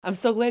I'm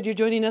so glad you're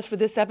joining us for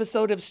this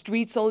episode of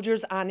Street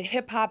Soldiers on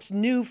hip hop's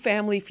new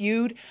Family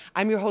Feud.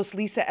 I'm your host,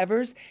 Lisa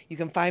Evers. You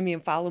can find me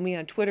and follow me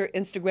on Twitter,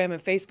 Instagram,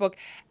 and Facebook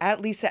at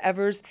Lisa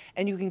Evers.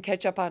 And you can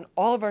catch up on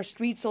all of our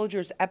Street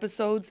Soldiers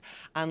episodes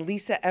on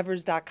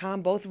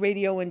lisaevers.com, both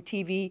radio and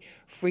TV,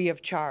 free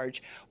of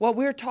charge. What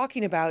we're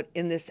talking about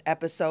in this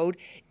episode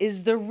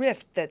is the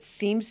rift that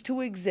seems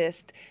to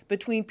exist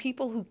between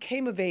people who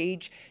came of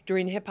age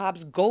during hip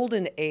hop's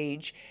golden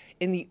age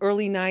in the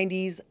early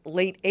 90s,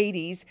 late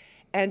 80s,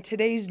 and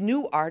today's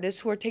new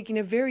artists who are taking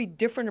a very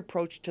different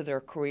approach to their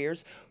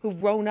careers,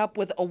 who've grown up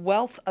with a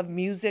wealth of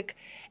music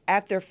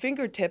at their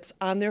fingertips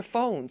on their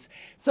phones.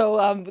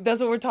 So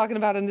that's what we're talking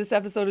about in this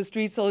episode of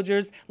Street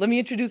Soldiers. Let me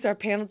introduce our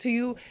panel to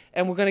you,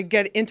 and we're going to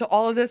get into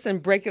all of this and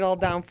break it all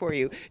down for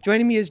you.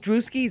 Joining me is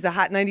Drewski. He's a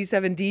Hot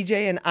 97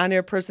 DJ and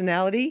on-air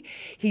personality.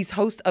 He's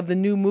host of the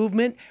new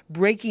movement,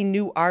 Breaking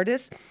New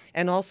Artists,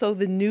 and also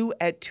the new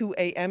at 2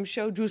 a.m.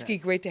 show. Drewski,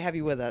 yes. Great to have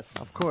you with us.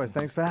 Of course.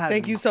 Thanks for having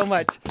me. Thank you so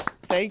much.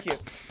 Thank you.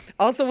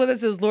 Also with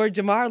us is Lord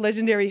Jamar,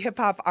 legendary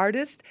hip-hop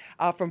artist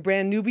from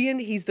Brand Nubian.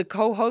 He's the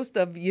co-host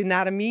of You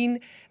Not a Mean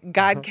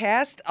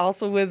Godcast,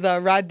 also with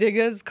Rod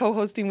Diggas,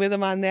 co-hosting with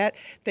him on that.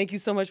 Thank you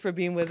so much for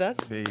being with us.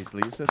 Peace,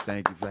 Lisa.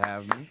 Thank you for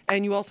having me.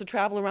 And you also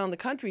travel around the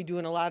country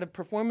doing a lot of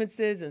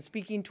performances and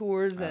speaking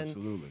tours.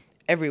 Absolutely.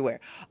 Everywhere.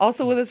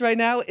 Also with us right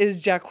now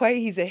is Jacquay.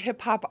 He's a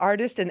hip-hop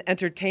artist and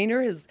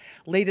entertainer. His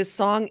latest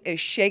song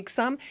is Shake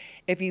Some.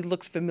 If he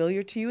looks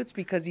familiar to you, it's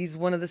because he's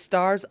one of the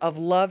stars of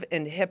Love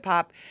and Hip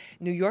Hop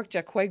New York.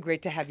 Jacquay,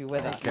 great to have you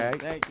with us. Okay.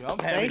 Thank you. I'm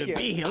happy to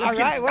be here. Let's All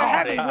get right,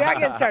 started. we're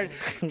getting started.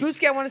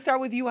 Drewski, I want to start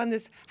with you on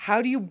this.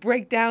 How do you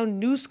break down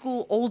new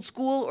school, old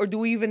school, or do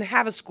we even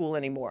have a school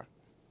anymore?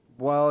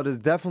 Well, there's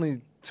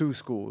definitely two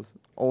schools,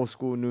 old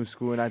school, new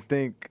school, and I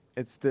think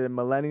it's the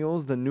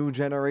millennials, the new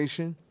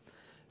generation,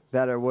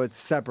 that are what's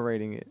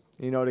separating it.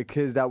 You know, the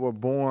kids that were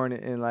born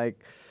in,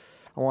 like,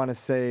 I want to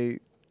say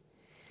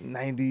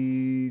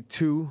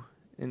 92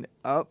 and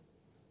up,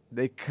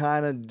 they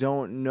kind of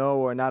don't know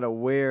or not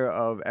aware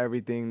of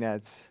everything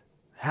that's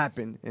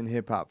happened in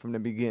hip-hop from the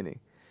beginning.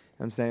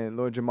 I'm saying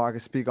Lord Jamar can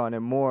speak on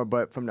it more,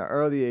 but from the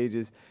early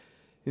ages,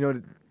 you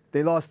know,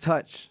 they lost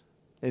touch.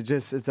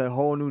 It's a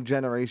whole new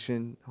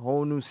generation,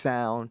 whole new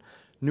sound,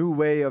 new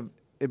way of,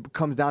 it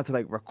comes down to,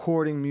 like,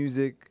 recording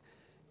music.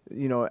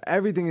 You know,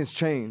 everything has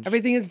changed.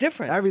 Everything is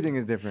different. Everything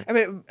is different. I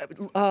mean,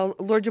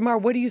 Lord Jamar,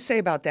 what do you say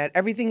about that?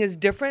 Everything is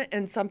different,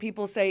 and some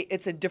people say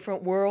it's a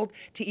different world.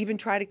 To even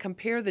try to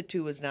compare the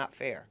two is not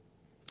fair.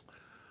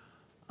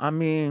 I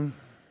mean,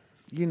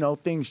 you know,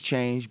 things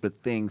change, but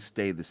things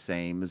stay the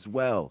same as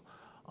well.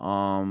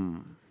 I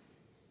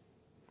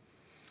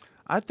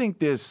think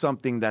there's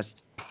something that's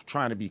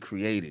trying to be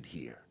created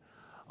here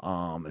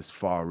as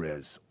far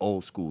as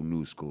old school,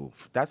 new school.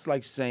 That's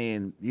like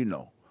saying, you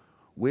know,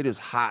 where does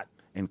hot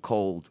and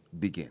cold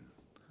begin?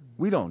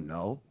 We don't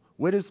know.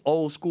 Where does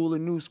old school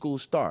and new school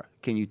start?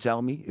 Can you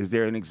tell me? Is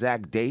there an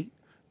exact date?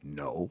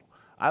 No.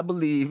 I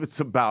believe it's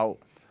about,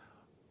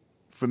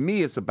 for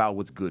me, it's about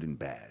what's good and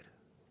bad.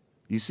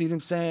 You see what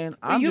I'm saying?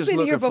 You've been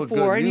here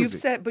before, and you've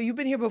said, but you've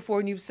been here before,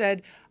 and you've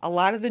said a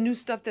lot of the new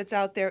stuff that's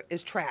out there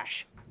is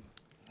trash.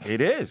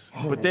 It is,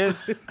 but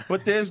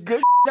there's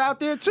good out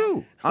there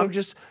too.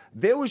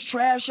 There was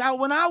trash out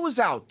when I was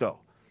out though.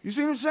 You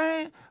see what I'm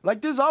saying?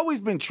 Like, there's always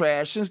been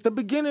trash since the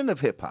beginning of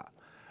hip-hop.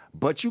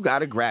 But you got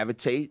to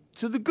gravitate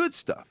to the good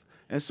stuff.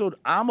 And so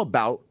I'm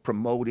about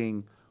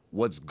promoting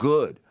what's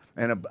good.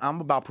 And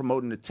I'm about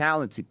promoting the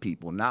talented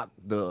people, not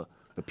the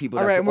people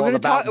that's all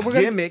about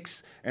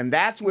gimmicks. And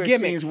that's where it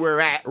seems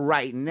we're at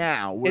right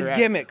now.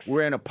 Gimmicks.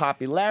 We're in a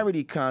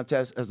popularity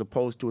contest as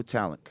opposed to a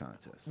talent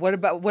contest. What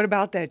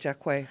about that,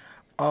 Jacquay?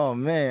 Oh,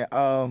 man.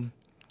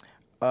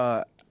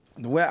 The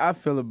way I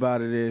feel about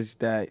it is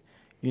that,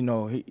 you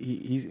know,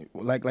 he's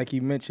like he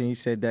mentioned. He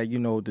said that, you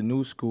know, the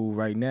new school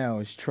right now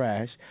is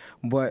trash,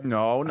 but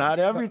no, not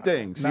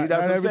everything. See,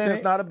 that's what I'm saying.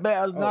 It's not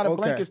a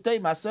blanket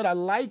statement. I said I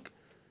like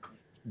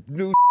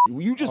new.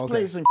 You just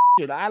play some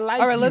shit. I like.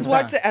 All right, let's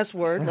watch the S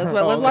word. Let's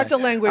watch the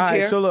language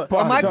here. So look,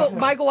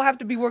 Michael will have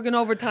to be working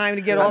overtime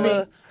to get all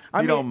the.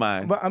 You don't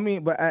mind. But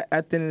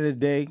at the end of the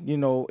day, you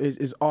know,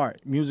 it's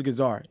art. Music is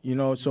art, you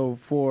know. So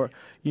for,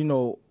 you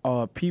know,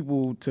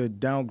 people to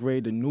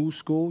downgrade the new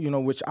school, you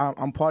know, which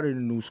I'm part of the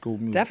new school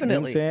music. Definitely. You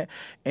know what I'm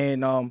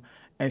saying?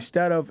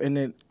 And and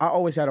then I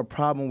always had a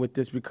problem with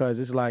this because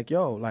it's like,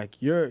 yo, like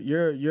y'all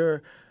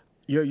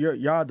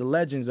the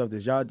legends of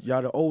this. Y'all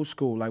the old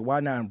school. Like, why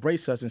not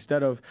embrace us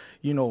instead of,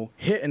 you know,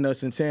 hitting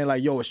us and saying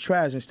like, yo, it's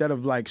trash, instead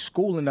of like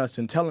schooling us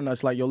and telling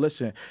us like, yo,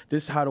 listen,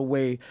 this is how the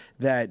way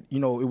that, you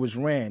know, it was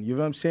ran. You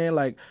know what I'm saying?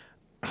 Like,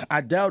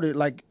 I doubt it.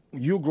 Like,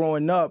 you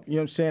growing up, you know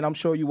what I'm saying? I'm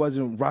sure you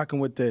wasn't rocking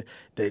with the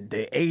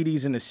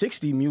 80s and the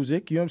 60s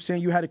music. You know what I'm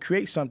saying? You had to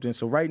create something.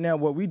 So right now,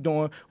 what we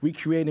doing, we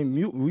creating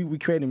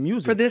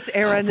music for this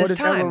era and for this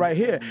era time right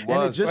here.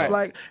 And it's just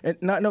like,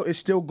 it's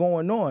still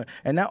going on.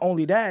 And not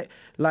only that,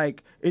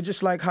 like, it's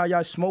just like how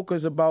y'all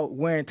smokers about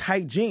wearing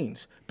tight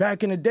jeans.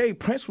 back in the day,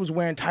 Prince was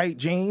wearing tight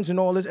jeans and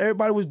all this.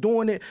 Everybody was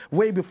doing it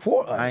way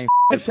before us. I ain't You know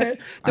what I'm saying?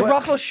 The But-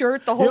 ruffle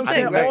shirt, the you whole know what I'm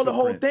thing, saying? right? All the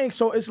whole Prince. thing.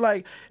 So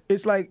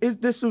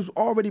this was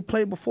already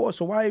played before.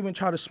 So why even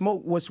try to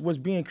smoke what's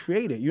being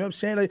created? You know what I'm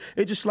saying? Like,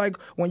 it's just like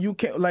when you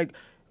can't like.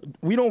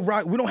 We don't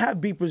have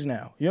beepers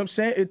now. You know what I'm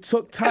saying? It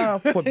took time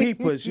for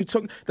beepers. You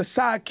took the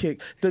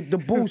sidekick, the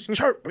boost,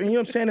 chirp, and you know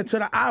what I'm saying, into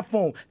the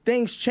iPhone.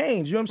 Things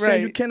change. You know what I'm saying?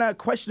 Right. You cannot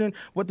question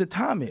what the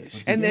time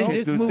is. And you then know?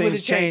 just Do move with things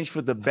the change. change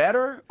for the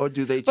better, or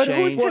do they But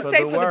change who's to say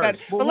for the better?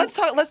 worse? But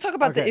let's talk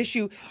about the Okay.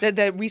 issue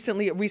that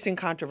recent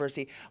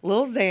controversy.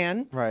 Lil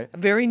Xan, Right. a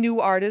very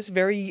new artist,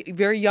 very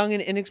young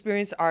and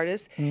inexperienced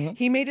artist. Mm-hmm.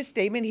 He made a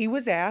statement. He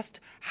was asked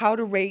how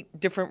to rate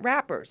different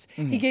rappers.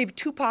 Mm-hmm. He gave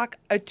Tupac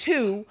a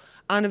 2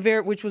 on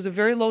which was a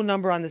very low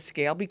number on the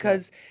scale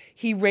because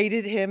he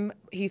rated him.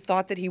 He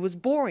thought that he was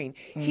boring.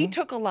 He Mm-hmm.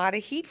 took a lot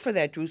of heat for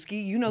that,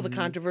 Drewski. You know the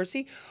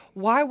controversy.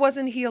 Why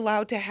wasn't he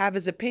allowed to have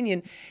his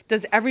opinion?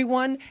 Does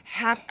everyone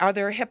have? Are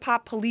there hip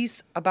hop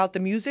police about the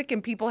music,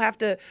 and people have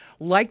to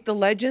like the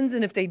legends?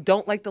 And if they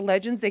don't like the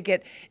legends, they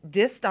get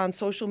dissed on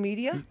social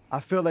media. I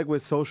feel like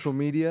with social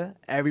media,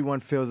 everyone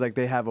feels like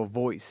they have a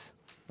voice,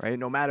 right?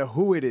 No matter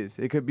who it is.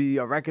 It could be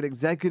a record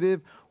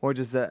executive or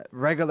just a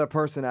regular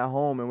person at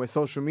home. And with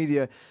social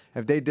media,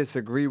 if they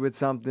disagree with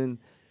something,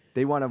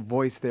 they want to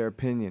voice their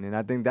opinion. And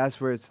I think that's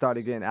where it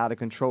started getting out of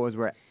control, is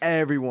where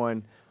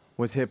everyone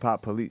was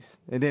hip-hop police.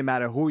 It didn't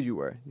matter who you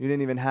were. You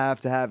didn't even have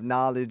to have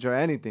knowledge or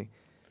anything.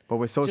 But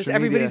with social Just media,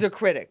 everybody's a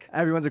critic.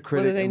 everyone's a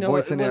critic and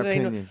voicing their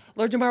opinion.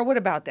 Lord Jamar, what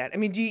about that? I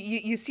mean, do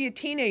you see a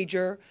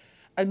teenager,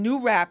 a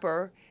new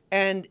rapper,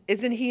 and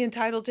isn't he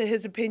entitled to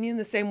his opinion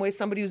the same way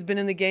somebody who's been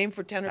in the game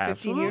for 10 or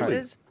 15 years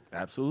is?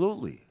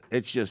 Absolutely.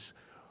 It's just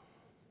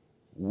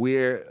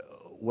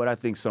what I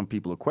think some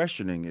people are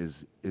questioning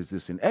is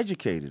this an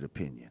educated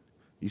opinion?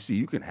 You see,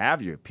 you can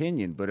have your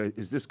opinion, but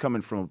is this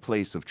coming from a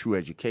place of true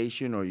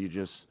education, or you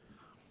just,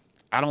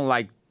 I don't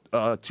like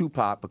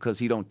Tupac because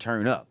he don't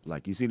turn up.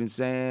 Like, you see what I'm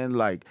saying?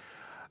 Like,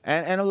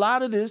 and a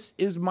lot of this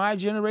is my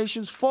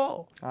generation's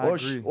fault, I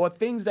agree. or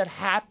things that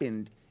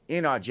happened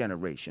in our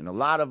generation. A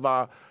lot of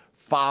our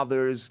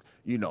fathers,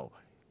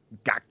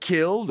 got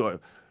killed or fell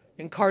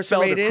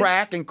Incarcerated. to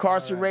crack,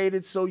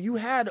 incarcerated. So you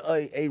had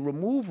a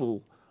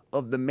removal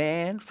of the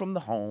man from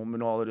the home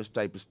and all of this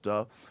type of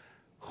stuff,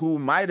 who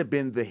might have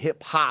been the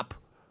hip hop,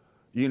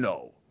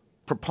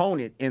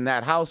 proponent in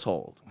that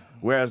household.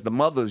 Whereas the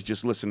mother's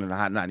just listening to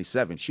Hot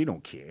 97. She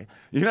don't care.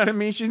 You know what I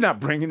mean? She's not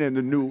bringing in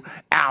the new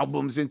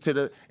albums into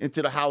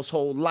the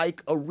household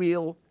like a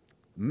real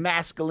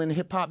masculine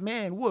hip hop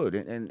man would.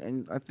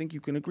 And I think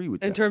you can agree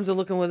with that. In terms of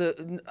looking with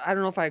I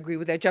don't know if I agree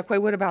with that. Jacquay,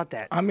 what about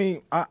that? I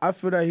mean, I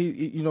feel that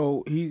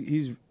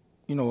he's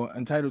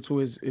entitled to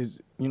his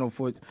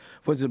for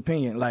his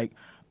opinion. Like,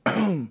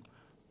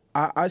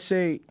 I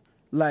say,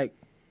 like,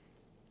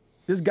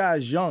 this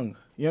guy's young.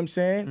 You know what I'm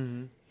saying?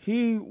 Mm-hmm.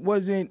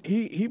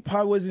 He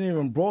probably wasn't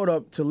even brought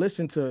up to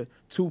listen to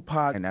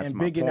Tupac And and, that's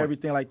my Biggie and point.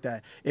 everything like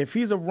that. If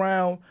he's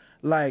around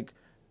like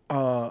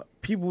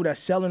people that's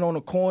selling on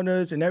the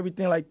corners and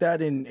everything like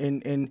that,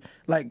 and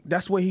like,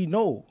 that's what he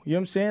know. You know what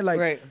I'm saying? Like,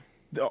 Right.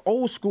 the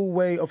old school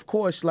way, of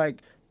course,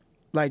 like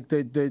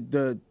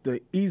the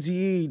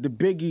Eazy-E, the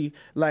Biggie,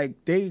 like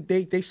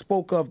they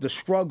spoke of the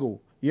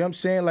struggle. You know what I'm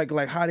saying? Like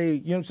how they, you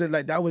know what I'm saying?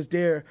 Like, that was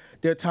their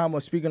time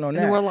of speaking on And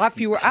that. there were a lot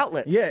fewer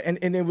outlets. Yeah, and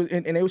it was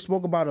and they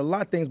spoke about a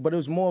lot of things, but it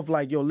was more of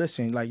like, yo,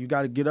 listen, like, you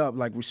got to get up,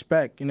 like,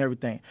 respect and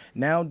everything.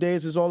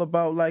 Nowadays it's all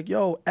about like,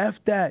 yo,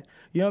 F that.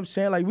 You know what I'm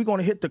saying? Like, we're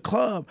gonna hit the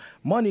club,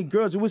 money,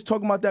 girls. We was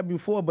talking about that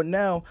before, but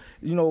now,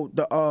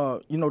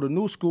 the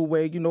new school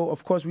way,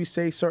 of course we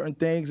say certain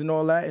things and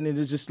all that, and it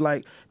is just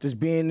like just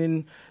being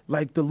in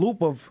like the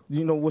loop of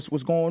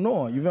what's going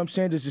on. You know what I'm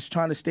saying? Just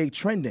trying to stay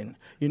trending.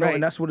 Right.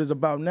 And that's what it's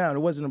about now. It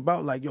wasn't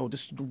about like, yo,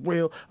 this is the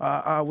real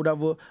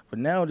whatever. But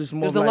now it's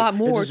more There's a like, lot it's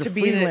more just to a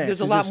being. freelance.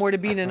 There's a It's lot just- more to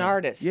being an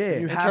artist. Yeah.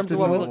 in You have terms to of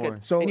what do we more. look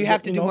at. So, and you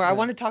have to you do know, more. I yeah.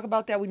 want to talk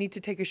about that. We need to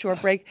take a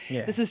short break.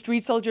 Yeah. This is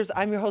Street Soldiers.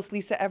 I'm your host,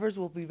 Lisa Evers.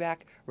 We'll be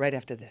back right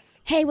after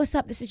this. Hey, what's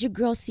up? This is your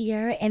girl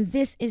Sierra, and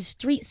this is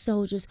Street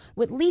Soldiers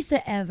with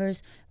Lisa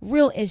Evers.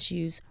 Real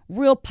issues,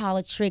 real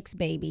politics,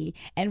 baby,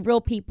 and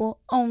real people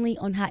only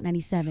on Hot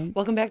 97.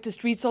 Welcome back to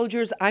Street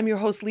Soldiers. I'm your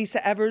host,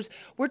 Lisa Evers.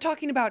 We're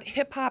talking about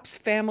hip hop's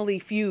family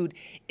feud.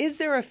 Is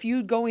there a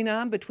feud going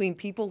on between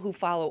people who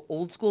follow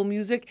old school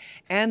music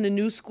and the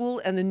new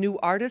school and the new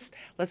artists?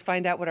 Let's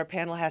find out what our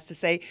panel has to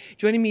say.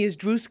 Joining me is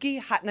Drewski,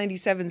 Hot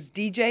 97's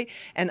DJ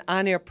and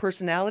on-air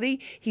personality.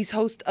 He's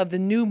host of The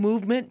New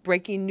Movement,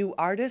 Breaking New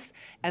Artists,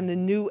 and The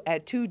New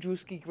at 2.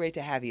 Drewski, great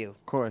to have you.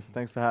 Of course.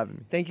 Thanks for having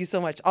me. Thank you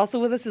so much. Also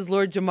with us is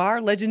Lord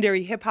Jamar,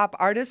 legendary hip hop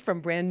artist from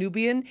Brand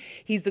Nubian.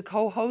 He's the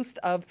co-host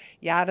of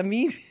Yada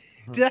Mean.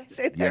 Did I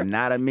say that? You're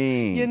not a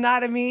mean. You're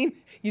not a mean.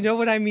 You know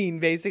what I mean,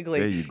 basically.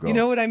 There you go. You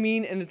know what I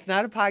mean, and it's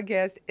not a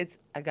podcast; it's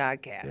a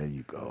Godcast. There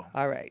you go.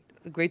 All right.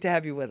 Great to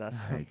have you with us.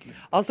 Thank you.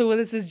 Also with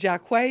us is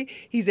Jacquay.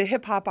 He's a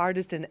hip hop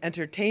artist and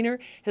entertainer.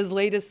 His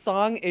latest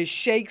song is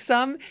Shake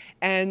Some,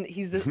 and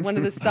he's one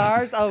of the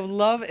stars of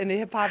Love in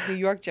Hip Hop New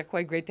York.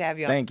 Jacquay, great to have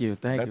you on. Thank you.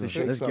 Let the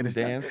shake some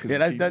dance.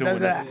 Yeah, that's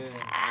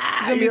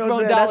He's going to be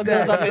throwing dollar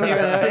bills up in here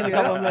in a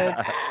couple of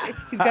minutes.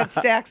 He's got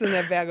stacks in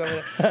that bag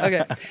over there.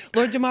 Okay.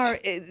 Lord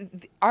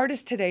Jamar,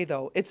 artists today,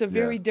 though, it's a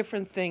very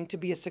different thing to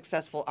be a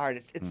successful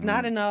artist. It's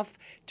not enough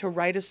to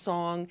write a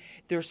song.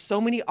 There's so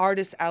many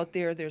artists out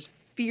there. There's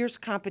fierce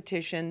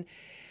competition.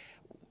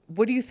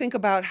 What do you think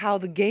about how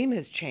the game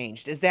has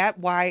changed? Is that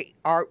why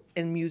art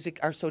and music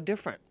are so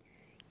different?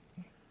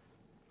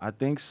 I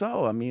think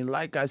so. I mean,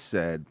 like I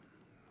said,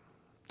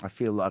 I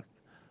feel like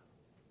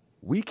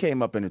we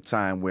came up in a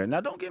time where,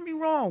 now don't get me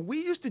wrong, we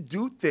used to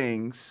do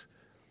things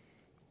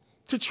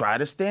to try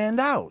to stand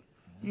out.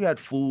 You had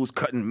fools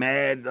cutting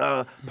mad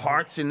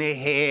parts in their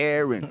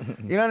hair and,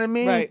 you know what I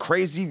mean? Right.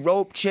 Crazy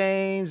rope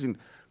chains and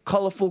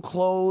colorful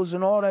clothes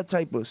and all that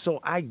type of, so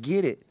I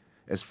get it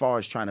as far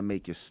as trying to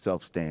make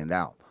yourself stand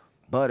out.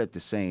 But at the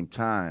same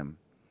time,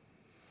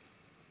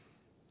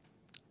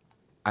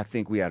 I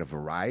think we had a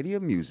variety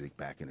of music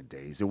back in the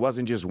days. It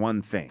wasn't just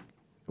one thing.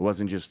 It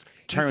wasn't just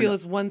Do you feel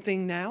it's one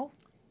thing now?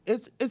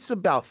 It's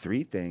about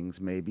three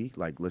things, maybe.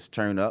 Like, let's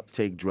turn up,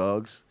 take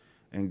drugs,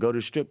 and go to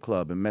the strip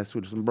club and mess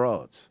with some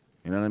broads.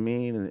 You know what I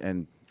mean?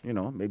 And you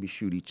know, maybe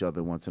shoot each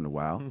other once in a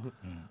while.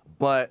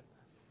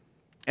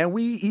 And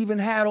we even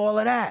had all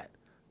of that.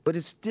 But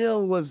it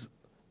still was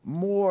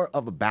more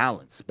of a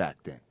balance back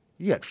then.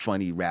 You had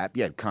funny rap,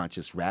 you had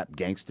conscious rap,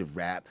 gangster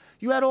rap.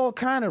 You had all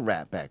kind of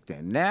rap back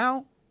then.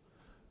 Now,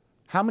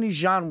 how many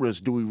genres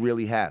do we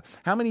really have?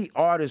 How many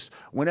artists,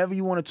 whenever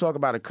you want to talk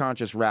about a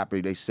conscious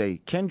rapper, they say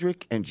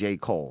Kendrick and J.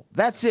 Cole.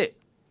 That's it.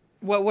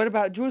 What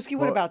about Drewski?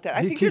 What Well, about that?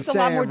 I he think there's keeps a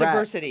lot saying more rap.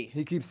 diversity.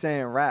 He keeps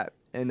saying rap,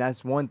 and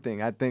that's one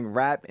thing. I think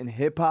rap and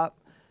hip hop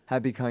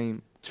have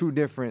become two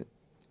different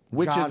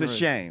Which is a genres.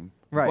 shame.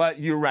 Right. But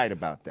you're right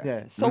about that.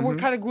 Yeah. So we're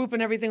kind of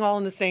grouping everything all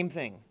in the same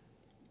thing.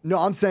 No,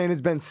 I'm saying it's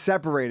been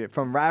separated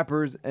from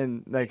rappers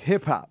and like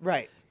hip hop.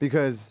 Right.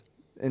 Because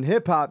in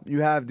hip hop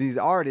you have these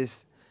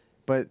artists,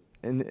 but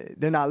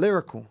they're not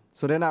lyrical,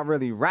 so they're not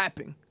really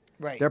rapping.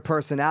 Right. They're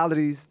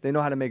personalities. They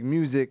know how to make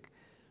music,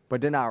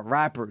 but they're not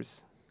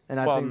rappers. And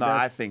I think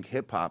I that's, think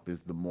hip hop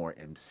is the more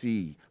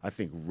MC. I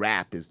think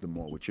rap is the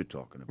more what you're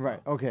talking about. Right,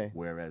 okay.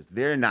 Whereas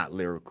they're not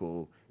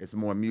lyrical. It's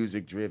more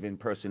music driven,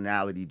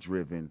 personality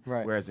driven.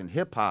 Right. Whereas in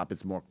hip hop,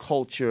 it's more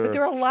culture. But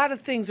there are a lot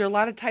of things. There are a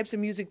lot of types of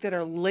music that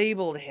are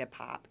labeled hip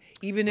hop,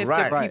 even if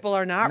Right. the people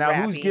are not now,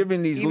 rapping. who's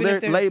giving these even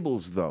if they're-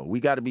 labels though? We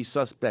got to be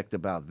suspect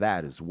about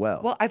that as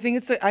well. Well, I think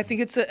it's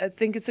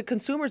the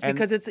consumers, And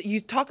because you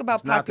talk about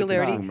it's not the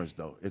popularity. consumers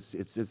though.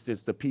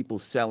 It's the people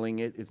selling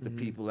it. It's the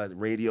people at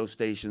radio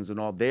stations and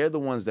all. They're the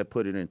ones that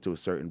put it into a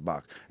certain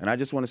box. And I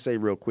just want to say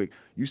real quick.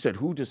 You said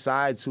who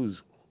decides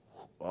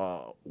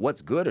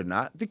what's good or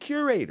not? The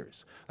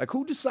curators. Like,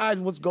 who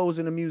decides what goes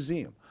in a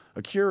museum?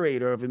 A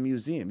curator of a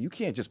museum. You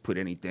can't just put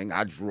anything.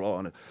 I draw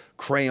on a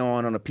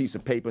crayon on a piece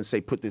of paper and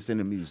say, put this in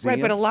a museum.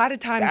 Right, but a lot of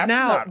times That's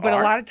now, not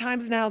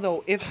art.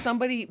 though,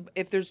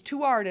 if there's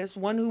two artists,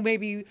 one who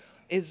maybe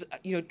is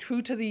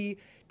true to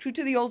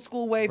the old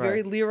school way,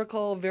 very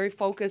lyrical, very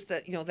focused,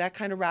 that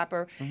kind of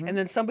rapper, and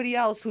then somebody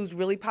else who's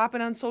really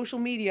popping on social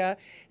media,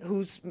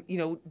 who's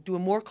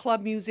doing more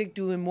club music,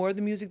 doing more of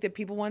the music that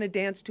people want to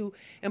dance to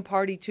and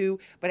party to,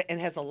 and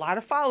has a lot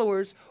of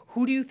followers.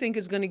 Who do you think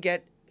is going to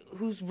get?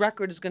 Whose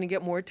record is going to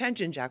get more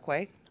attention,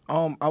 Jacquay?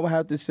 I would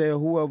have to say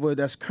whoever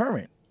that's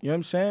current. You know what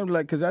I'm saying?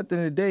 Like, because at the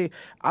end of the day,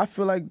 I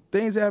feel like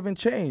things haven't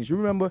changed. You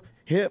remember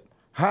hip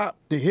hop,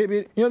 the hip it.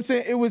 You know what I'm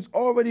saying? It was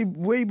already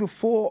way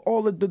before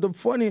all of the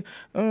funny.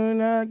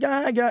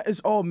 It's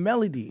all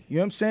melody. You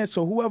know what I'm saying?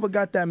 So whoever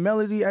got that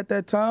melody at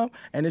that time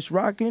and it's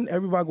rocking,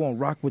 everybody gonna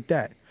rock with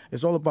that.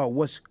 It's all about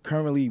what's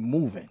currently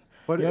moving.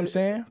 But you know what I'm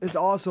saying? It's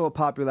also a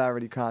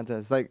popularity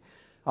contest. Like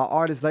an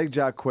artist like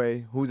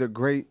Jacquay, who's a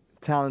great,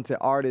 talented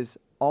artist,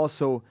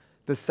 also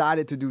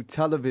decided to do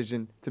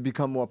television to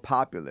become more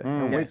popular.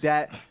 And with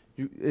that,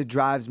 it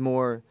drives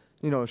more,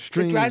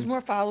 streams. It drives more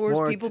followers.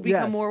 People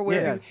become more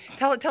aware. Yes.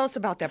 Tell us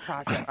about that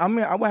process. I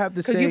mean, I would have to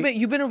Because say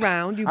you've been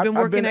around. You've been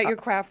working at your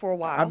craft for a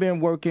while. I've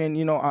been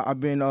working. I've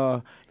been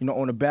on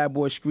the Bad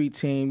Boy Street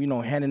team.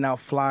 handing out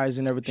flyers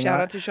and everything. Shout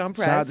out to Sean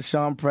Prez. Shout out to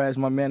Sean Prez,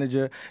 my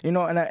manager.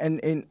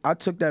 And I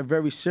took that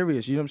very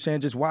serious. You know what I'm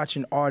saying? Just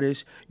watching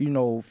artists,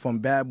 from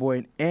Bad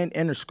Boy and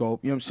Interscope.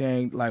 You know what I'm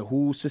saying? Like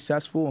who's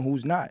successful and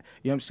who's not.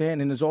 You know what I'm saying?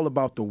 And it's all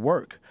about the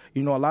work. A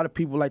lot of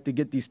people like to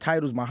get these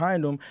titles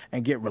behind them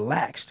and get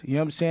relaxed. You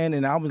know what I'm saying?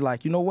 And I was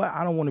like, you know what?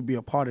 I don't want to be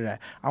a part of that.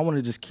 I want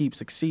to just keep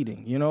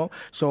succeeding,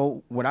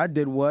 So what I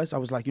did was I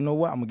was like, you know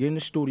what? I'm going to get in the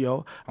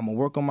studio. I'm going to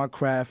work on my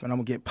craft and I'm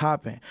going to get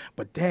popping.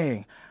 But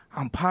dang,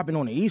 I'm popping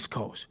on the East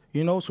Coast, So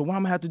what I'm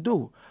going to have to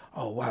do?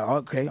 Oh, wow,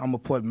 okay. I'm going to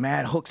put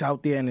mad hooks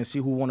out there and then see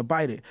who want to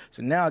bite it.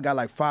 So now I got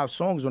like 5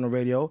 songs on the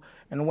radio.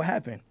 And then what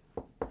happened?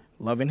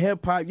 Love and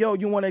Hip Hop. Yo,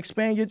 you want to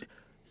expand your...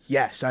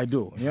 Yes, I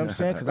do. You know what I'm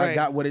saying? Because I Right.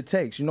 got what it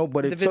takes. You know,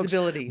 but The it took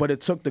visibility. but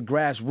it took the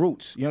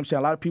grassroots. You know what I'm saying?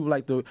 A lot of people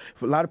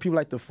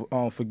like to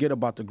forget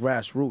about the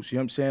grassroots. You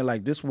know what I'm saying?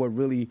 Like this, what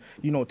really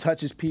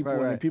touches people Right,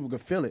 and right. people can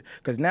feel it.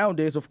 Because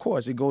nowadays, of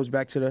course, it goes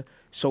back to the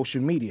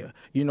social media.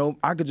 You know,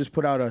 I could just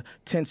put out a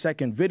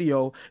 10-second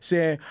video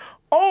saying,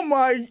 "Oh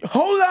my,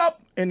 hold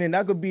up," and then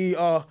that could be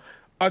a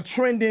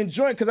trending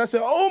joint because I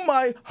said, "Oh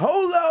my,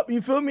 hold up,"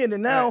 you feel me? And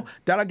then now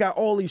that I got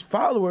all these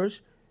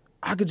followers,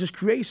 I could just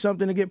create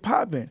something to get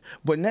popping.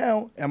 But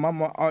now, am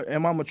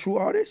I a true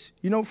artist?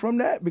 You know, from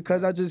that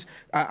because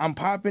I'm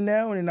popping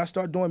now, and then I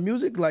start doing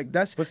music. Like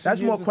that's But see, more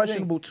here's the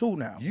questionable thing. too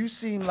now. You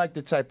seem like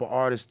the type of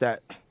artist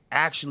that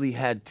actually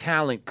had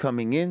talent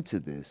coming into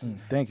this.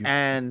 Thank you.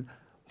 And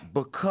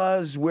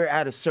because we're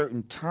at a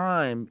certain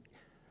time,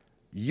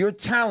 your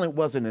talent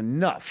wasn't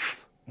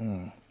enough.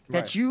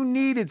 That you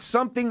needed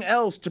something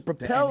else to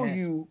propel enhance.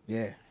 you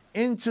Yeah.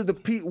 into the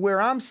where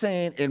I'm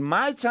saying in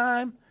my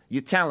time,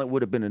 your talent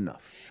would have been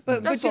enough.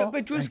 But That's all.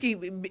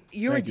 Drewski,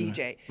 you're a Thank you.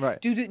 DJ.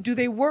 Right. Do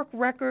they work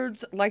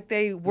records like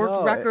they worked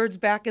No, records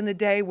back in the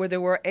day where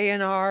there were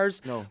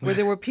A&Rs, where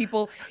there were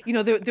people,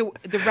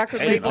 the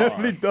record labels.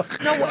 Definitely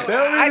don't. No, They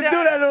don't even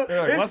do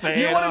that. what's an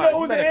You want to A&R? know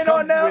who's You better the A&R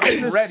come now? with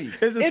it It's ready.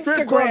 It's the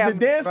strip clubs, the Instagram.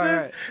 dancers.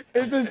 Right.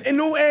 It's the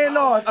new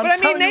A&Rs. But I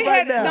mean, they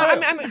had now.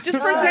 no. I'm just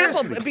for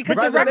example, because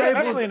the Record record labels-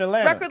 Especially in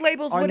Atlanta. record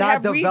labels Are would not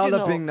have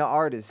developing regional, the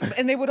artists.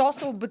 and they would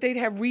also, but they'd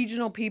have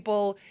regional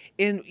people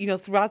in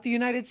throughout the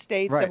United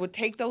States Right. that would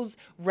take those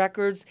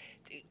records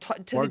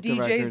to Work the the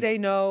DJs records. they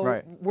know,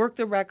 Right. work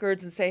the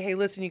records, and say, hey,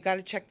 listen, you got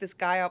to check this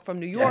guy out from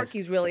New York. Yes.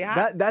 He's really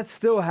hot. That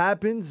still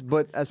happens,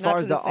 but as Not far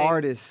to as the the same-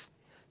 artists,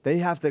 they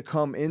have to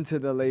come into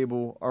the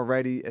label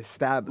already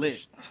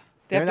established.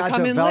 They have They're to not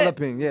come in lit,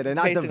 developing. Yeah, they're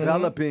not basically.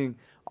 developing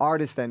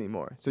artists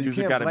anymore. So you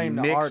Music can't got to be blame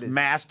the mixed, artists.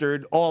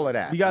 mastered, all of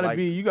that. You gotta Like,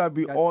 you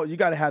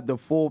gotta have the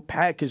full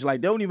package.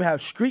 Like they don't even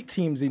have street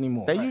teams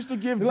anymore. They used to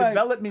give Like-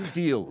 development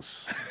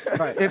deals.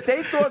 Right. If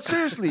they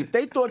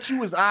thought you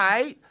was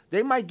aight,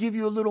 they might give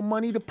you a little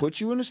money to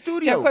put you in the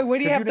studio. Jack, where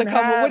do you 'Cause have to didn't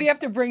come? What have do you have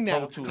to bring now?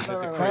 Pro Tools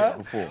at the crib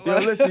before. Yo,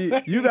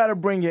 listen, you gotta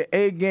bring your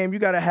A game. You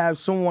gotta have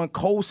someone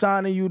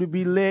co-signing you to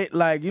be lit.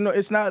 Like,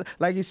 it's not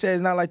like you said.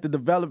 It's not like the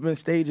development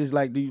stages.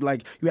 Like,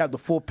 you have the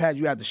full package.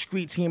 You have the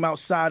street team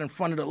outside in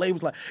front of the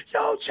labels. Like,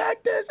 yo,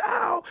 check this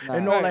out,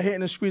 and all that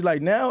hitting the streets.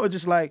 Like now, it's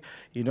just like,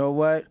 you know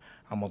what?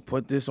 I'm gonna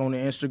put this on the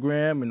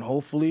Instagram, and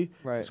hopefully,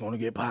 it's gonna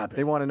get popping.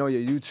 They want to know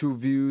your YouTube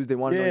views. They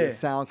want to know your Yeah.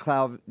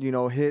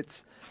 SoundCloud,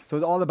 hits. So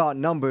it's all about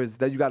numbers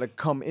that you got to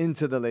come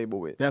into the label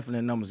with.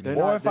 Definite numbers game.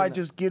 Or if I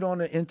just get on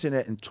the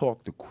internet and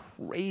talk the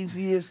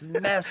craziest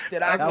mess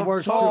that I That can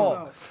works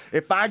talk.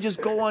 If I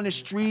just go on the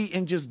street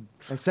and just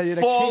And say you're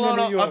the fall king of on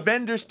New a York.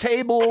 vendor's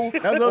table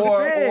what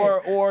I'm saying.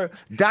 or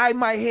dye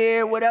my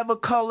hair whatever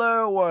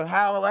color or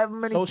however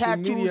many Social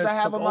tattoos media I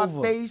have took on my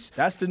over. face.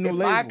 That's the new if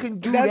label. I can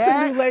do That's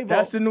that, the new label.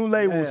 That's the new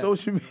label. Yeah.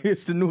 Social media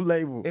is the new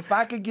label. if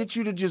I could get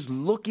you to just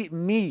look at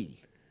me,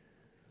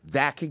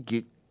 that could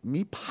get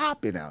me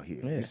popping out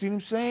here. You see what I'm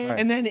saying?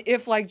 And then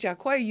if, like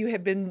Jacquay,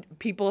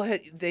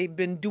 they've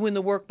been doing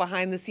the work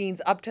behind the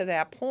scenes up to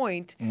that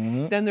point,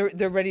 then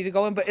they're ready to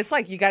go in. But it's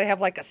like you got to have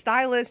like a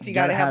stylist, you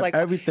got to have like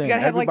everything. you got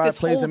to have like Everybody this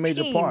plays whole a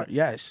major team part.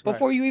 Yes.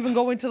 before you even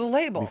go into the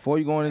label. Before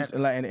you go into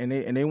like,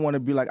 and they want to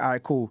be like, all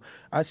right, cool.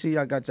 I see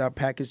y'all got y'all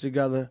package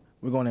together.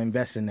 We're gonna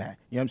invest in that.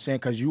 You know what I'm saying?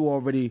 Because you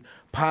already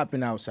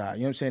popping outside. You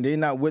know what I'm saying? They're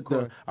not with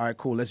the. All right,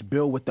 cool. Let's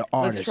build with the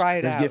artist. try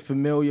it Let's out. get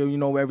familiar.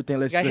 Everything.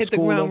 Let's Gotta hit the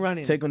school ground them.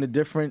 running. Take them to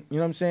different. You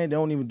know what I'm saying? They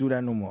don't even do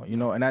that no more.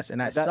 And that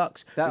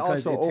sucks. That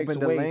because also it takes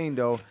opened the away- lane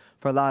though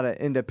for a lot of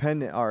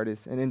independent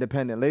artists and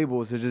independent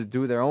labels to just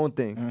do their own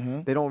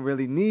thing. They don't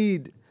really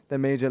need the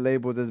major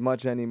labels as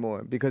much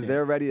anymore because they're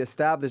already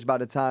established by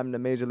the time the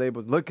major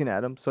labels looking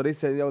at them. So they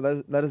say, yo,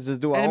 let us just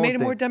do our And it own made it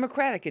thing. more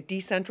democratic. It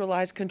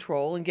decentralized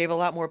control and gave a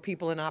lot more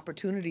people an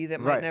opportunity that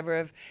might Right. never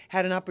have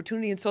had an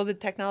opportunity. And so did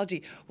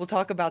technology. We'll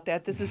talk about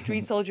that. This is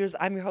Street Soldiers.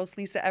 I'm your host,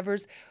 Lisa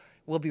Evers.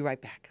 We'll be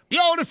right back. Yo,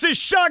 this is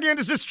Shaggy and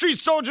this is Street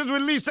Soldiers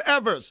with Lisa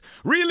Evers.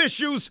 Real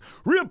issues,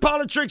 real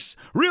politics,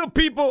 real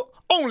people,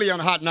 only on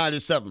Hot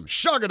 97.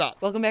 Shug it up.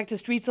 Welcome back to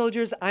Street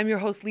Soldiers. I'm your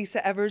host,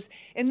 Lisa Evers.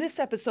 In this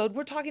episode,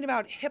 we're talking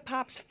about hip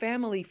hop's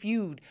family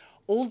feud.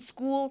 Old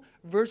school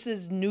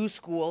versus new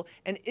school,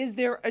 and is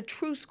there a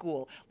true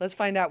school? Let's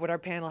find out what our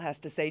panel has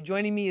to say.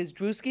 Joining me is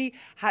Drewski,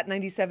 Hot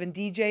 97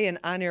 DJ and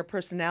on-air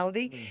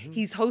personality.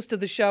 He's host of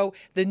the show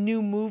The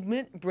New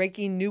Movement,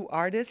 breaking new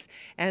artists,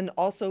 and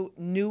also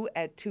new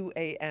at 2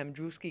 a.m.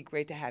 Drewski,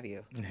 great to have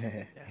you.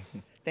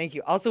 Yes. Thank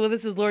you. Also with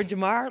us is Lord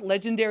Jamar,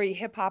 legendary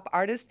hip-hop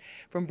artist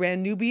from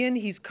Brand Nubian.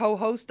 He's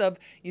co-host of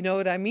You Know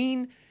What I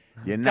Mean,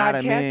 You know what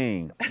I Godcast?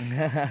 mean?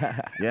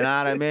 You know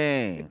what I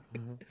mean?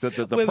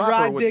 The With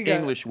proper Rod Digger.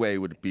 English way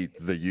would be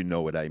the you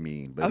know what I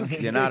mean. But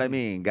you know what I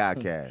mean?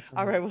 Godcast.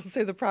 All right, we'll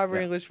say the proper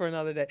English for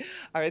another day.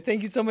 All right,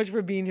 thank you so much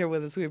for being here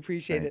with us. We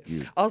appreciate Thank it.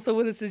 you. Also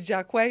with us is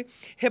Jacquay,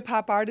 hip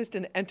hop artist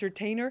and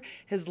entertainer.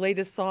 His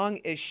latest song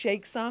is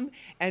Shake Some,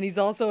 and he's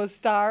also a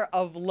star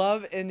of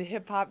Love in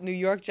Hip Hop New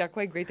York.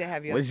 Jacquay, great to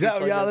have you. on What's Street up,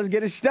 y'all? Soldiers. Let's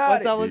get it started.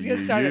 What's up? Let's get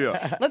started.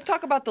 Yeah. Let's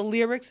talk about the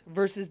lyrics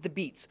versus the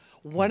beats.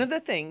 One of the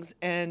things,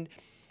 and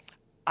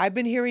I've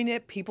been hearing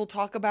it, people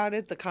talk about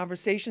it, the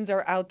conversations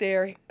are out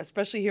there,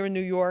 especially here in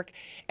New York,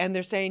 and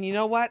they're saying, you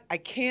know what, I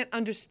can't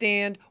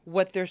understand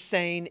what they're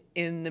saying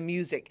in the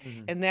music.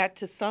 And that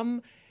to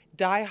some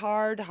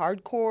diehard,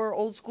 hardcore,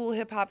 old school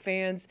hip hop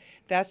fans,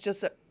 that's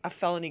just a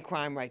felony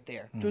crime right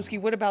there.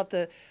 Drewski, what about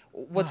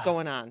what's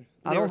going on?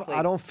 Lyrically?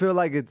 I don't feel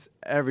like it's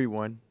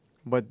everyone,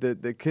 but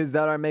the kids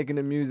that are making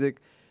the music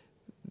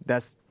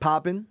that's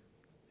popping,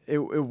 it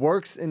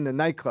works in the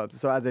nightclubs.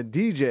 So as a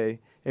DJ,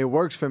 it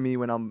works for me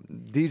when I'm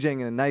DJing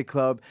in a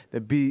nightclub.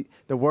 The beat,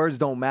 the words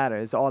don't matter.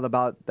 It's all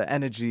about the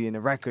energy and the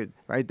record,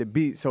 right? The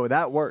beat. So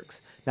that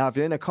works. Now, if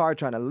you're in a car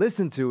trying to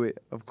listen to it,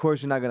 of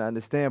course you're not gonna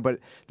understand. But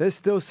there's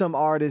still some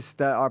artists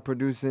that are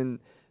producing,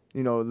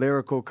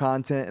 lyrical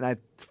content, and I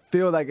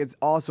feel like it's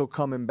also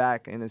coming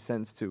back in a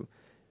sense too. You know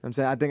what I'm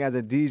saying? I think as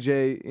a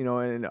DJ,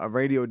 and a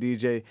radio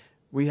DJ,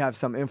 we have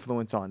some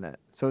influence on that.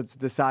 So it's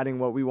deciding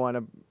what we want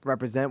to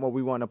represent, what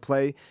we want to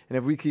play. And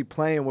if we keep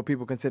playing what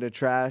people consider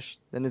trash,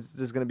 then it's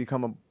just going to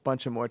become a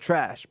bunch of more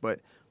trash.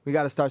 But we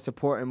got to start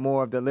supporting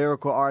more of the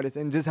lyrical artists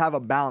and just have a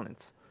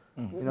balance.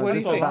 What do you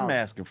That's all think? I'm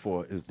asking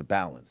for is the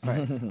balance.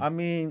 I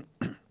mean,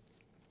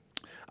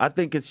 I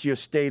think it's your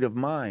state of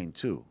mind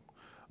too.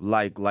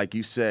 Like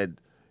you said,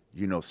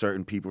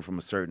 certain people from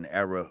a certain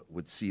era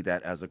would see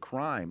that as a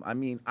crime. I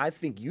mean, I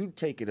think you'd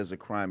take it as a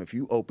crime if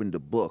you opened a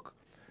book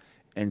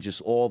and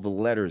just all the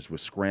letters were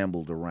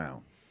scrambled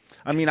around.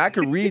 I mean, I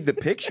could read the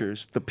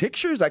pictures. The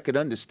pictures I could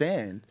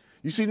understand.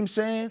 You see what I'm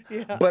saying?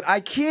 Yeah. But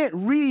I can't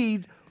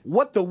read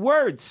what the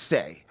words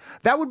say.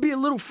 That would be a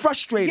little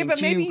frustrating Yeah, but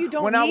to maybe you you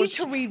don't when I need was,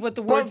 to read what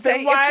the But words then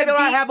say. why If the do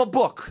I beat- have a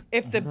book?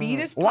 If the beat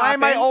is popping, Why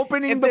am I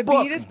opening if the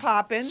book? beat is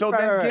popping, So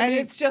then give and me,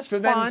 it's just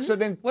so fun, then, so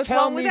then what's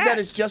tell wrong me with that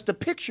it's just a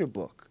picture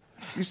book.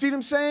 You see what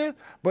I'm saying?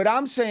 But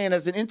I'm saying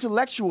as an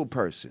intellectual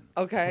person,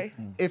 Okay.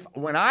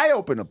 when I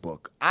open a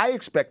book, I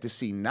expect to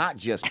see not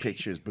just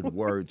pictures but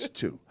words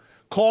too.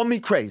 Call me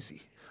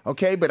crazy,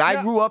 okay? But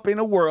I grew up in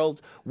a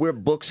world where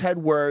books had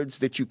words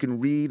that you can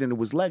read and it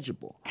was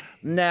legible.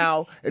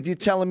 Now, if you're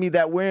telling me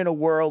that we're in a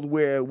world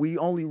where we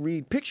only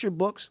read picture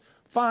books,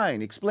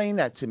 fine, explain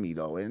that to me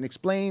though, and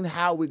explain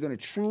how we're going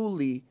to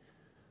truly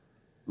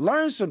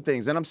learn some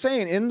things. And I'm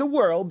saying in the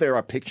world there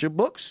are picture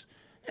books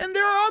and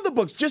there are other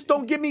books. Just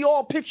don't give me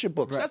all picture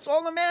books. That's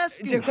all I'm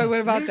asking. Jacquay,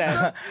 what about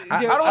that?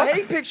 I don't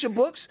hate picture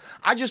books.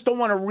 I just don't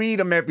want to read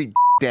them every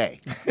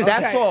day.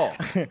 That's all.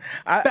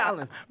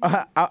 Balance.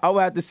 I would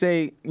have to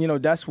say,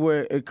 that's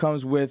where it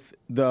comes with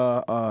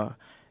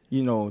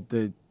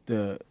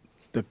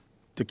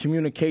the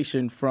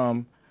communication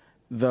from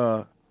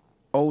the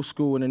old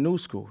school and the new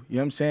school. You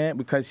know what I'm saying?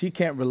 Because he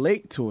can't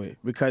relate to it.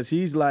 Because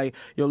he's like,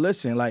 yo,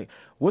 listen, like,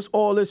 what's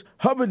all this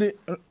hubbity?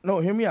 No,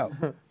 hear me out.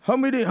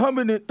 Hummity,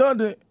 thunder. You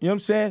know what I'm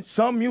saying?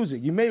 Some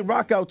music. You may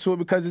rock out to it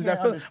because it's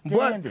that feeling.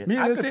 understand it. You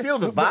know I what I'm can saying? feel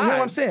the But you know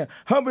what I'm vibe. saying?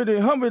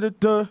 Hummity,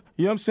 duh.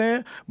 You know what I'm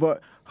saying?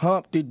 But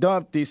Humpty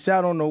Dumpty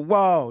sat on the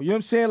wall. You know what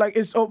I'm saying? Like,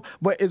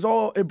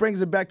 it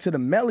brings it back to the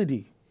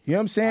melody. You know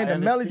what I'm saying? I The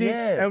melody,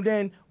 understand. and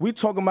then we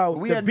talking about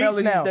We the had beats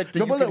melodies now. that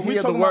No, you but could look, we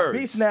hear the talking about words.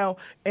 beats now,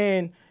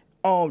 and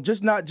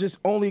not just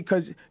only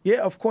because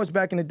of course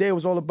back in the day it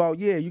was all about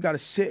you got to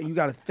sit and you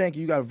got to think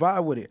and you got to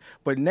vibe with it.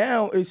 But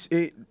now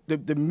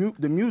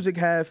the music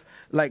have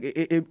like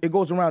it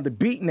goes around the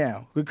beat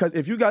now, because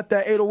if you got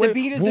that 808, The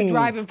beat is the boom,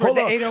 driving force, hold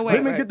the up, 808,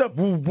 Let me right. get the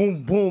boom,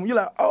 boom, boom. You're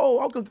like, oh,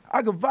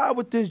 I could vibe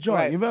with this joint.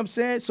 Right. You know what I'm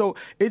saying? So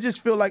it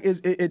just feel like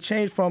it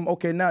changed from,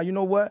 okay, now you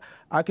know what?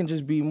 I can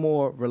just be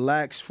more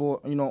relaxed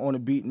on the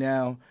beat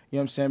now. You know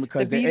what I'm saying?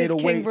 Because The beat is king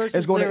 808 versus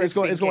it's gonna lyrics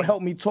being king.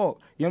 help me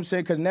talk. You know what I'm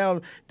saying? Because now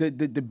the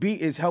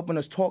beat is helping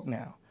us talk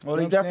now. Well, You they're know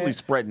what I'm definitely saying?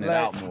 spreading it Like,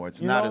 out more. It's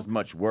you not know? as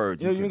much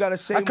words. You gotta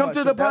say I come much, to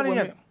so the that party. would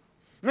and-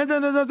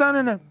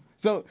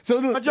 So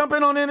look, I jump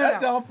in on in and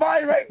that's out. on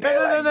fire right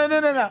there.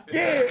 Like,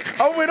 yeah,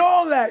 I'm with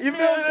all that. You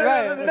feel me?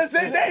 Right. Let's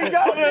say, there you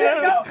go. There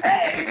you go.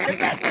 Hey,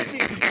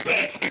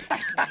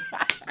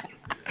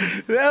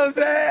 you know what I'm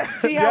saying?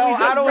 See Yo, how we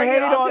just I don't bring it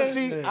hate all on. to-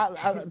 See,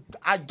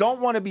 I don't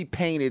want to be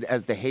painted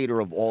as the hater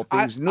of all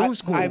things new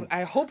school.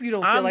 I hope you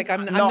don't feel like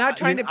I'm no, not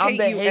trying to I'm paint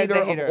the you as hater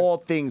a hater. of all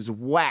things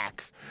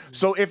whack.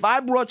 So if I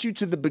brought you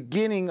to the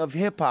beginning of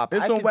hip hop,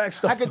 There's I some could, whack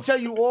stuff. I could tell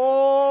you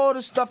all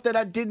the stuff that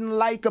I didn't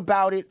like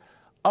about it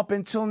up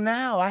until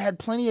now. I had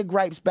plenty of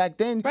gripes back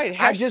then. Right,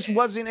 I just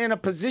wasn't in a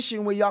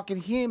position where y'all could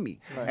hear me.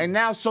 And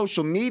now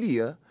social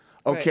media,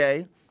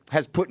 okay,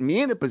 has put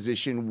me in a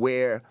position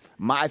where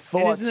my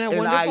thoughts isn't that and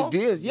wonderful?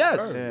 ideas,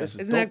 yes.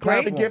 Isn't that great?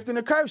 It's a gift and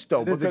a curse,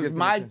 though, It is a because gift and a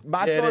my curse.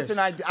 it thoughts is. and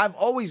ideas, I've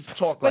always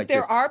talked But like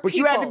there this. are But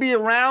you had to people- be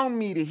around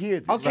me to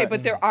hear this. Okay,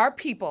 but there are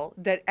people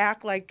that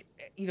act like,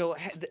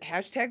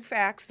 hashtag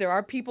facts. There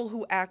are people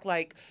who act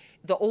like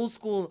the old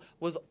school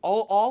was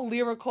all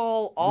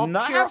lyrical, all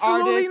No, pure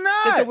absolutely artists.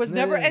 not. That there was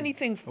never Yeah.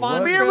 anything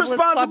fun. We're frivolous,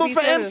 responsible clubby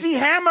for thing. MC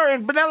Hammer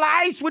and Vanilla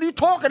Ice. What are you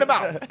talking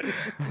about?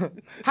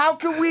 How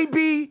can we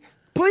be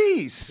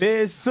pleased?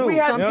 There's too. We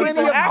had Some plenty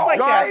people of act like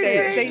that.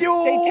 garbage.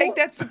 They take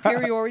that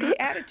superiority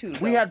attitude.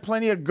 We though. had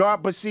plenty of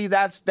garbage, but see,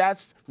 that's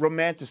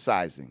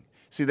romanticizing.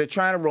 See, they're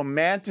trying to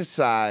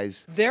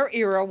romanticize their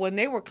era when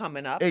they were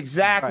coming up.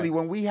 exactly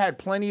when we had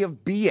plenty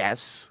of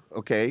BS.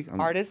 Okay,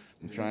 Artists.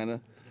 I'm trying to.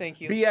 Thank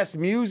you. BS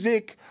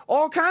music,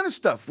 all kind of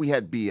stuff. We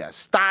had BS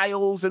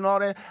styles and all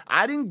that.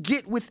 I didn't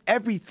get with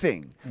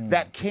everything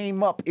that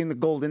came up in the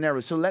golden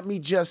era. So let me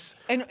just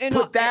And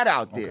put that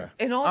out there.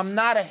 And also- I'm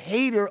not a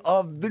hater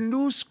of the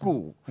new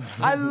school.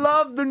 I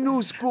love the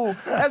new school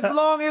as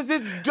long as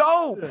it's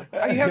dope.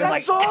 Are you having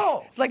That's like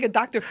all. it's like a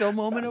Dr. Phil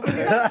moment over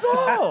there? That's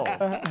all.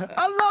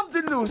 I love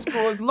the new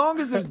school as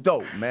long as it's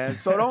dope, man.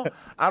 So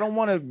I don't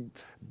want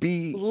to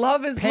be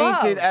Love is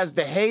painted love. as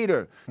the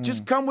hater.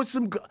 Just come with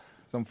some.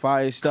 Some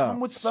fire stuff.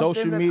 with something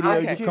Social that media, I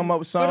you can- can come up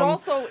with something. But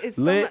also, it's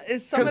some lit. of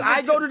Because it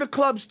I go too- to the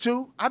clubs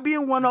too. I be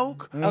in One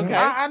Oak. Okay.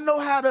 I know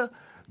how to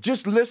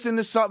just listen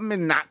to something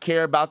and not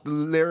care about the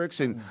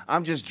lyrics, and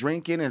I'm just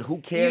drinking, and who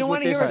cares You don't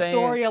what want to they're hear a saying.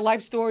 story, a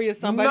life story of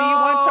somebody. No, you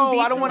want some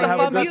beats I don't and wanna some have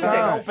a fun good music.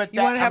 time. Dope at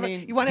You want that- to have I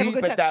mean, you want to have a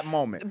deep good at time. that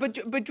moment. But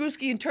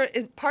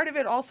Drewski, part of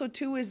it also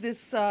too is this.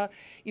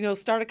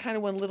 Started kind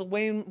of when Lil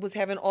Wayne was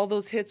having all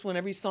those hits. When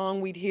every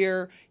song we'd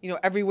hear,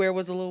 everywhere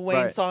was a Lil Wayne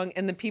Right. song,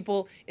 and the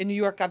people in New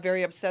York got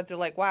very upset. They're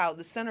like, "Wow,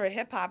 the center of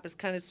hip hop has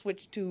kind of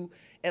switched to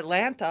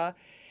Atlanta,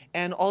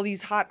 and all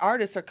these hot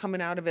artists are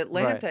coming out of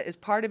Atlanta." Right. Is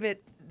part of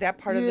it that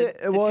part of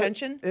the well,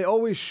 tension? It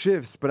always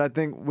shifts, but I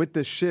think with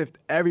the shift,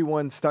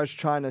 everyone starts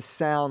trying to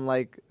sound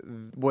like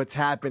what's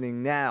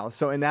happening now.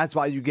 So, and that's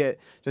why you get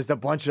just a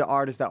bunch of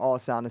artists that all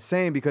sound the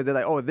same because they're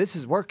like, oh, this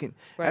is working.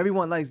 Right.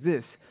 Everyone likes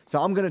this. So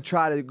I'm going to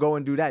try to go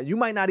and do that. You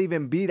might not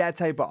even be that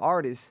type of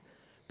artist,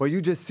 but you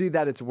just see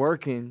that it's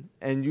working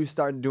and you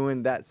start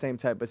doing that same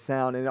type of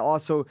sound. And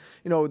also,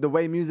 the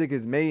way music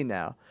is made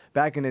now.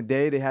 Back in the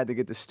day, they had to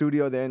get the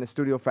studio. They're in the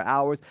studio for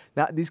hours.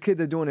 Now these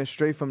kids are doing it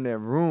straight from their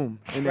room,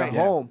 in their Right.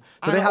 home.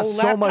 So On they an have old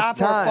so much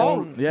laptop or a time.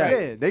 phone.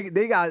 Yeah.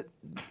 They got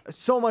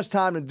so much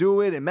time to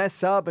do it and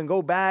mess up and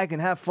go back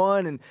and have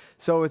fun. And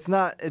so it's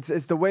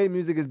the way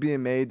music is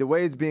being made, the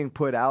way it's being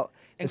put out.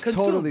 And It's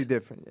consumed. totally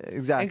different.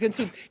 Exactly. And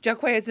consume.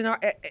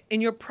 Jacquay, in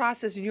your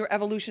process, in your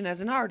evolution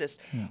as an artist,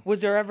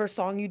 was there ever a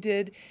song you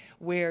did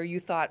where you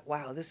thought,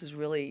 wow, this is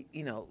really,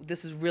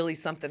 this is really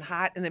something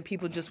hot, and then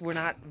people just were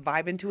not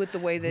vibing to it the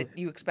way that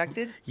you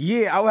expected?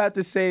 Yeah, I would have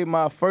to say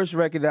my first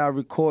record that I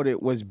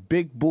recorded was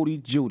Big Booty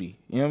Judy.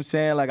 You know what I'm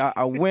saying? Like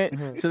I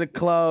went to the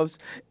clubs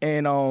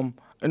and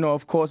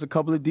of course a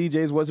couple of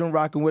DJs wasn't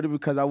rocking with it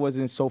because I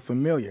wasn't so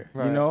familiar,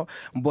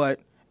 But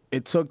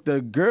it took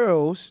the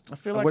girls, I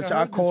feel like which I I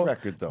heard this call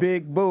record, though.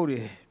 Big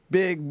Booty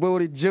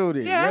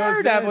Judy. Yeah, I You know what heard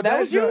I'm that, saying? but that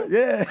was you?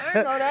 Yeah. I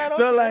didn't know that.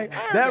 So Okay. like I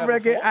heard that that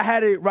record, before. I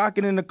had it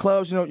rocking in the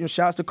clubs.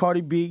 Shouts to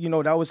Cardi B.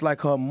 That was like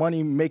her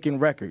money making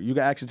record. You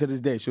can ask her to this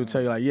day. She'll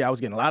tell you like, yeah, I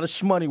was getting a lot of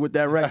shmoney with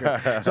that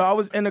record. So I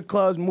was in the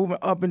clubs moving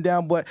up and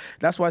down. But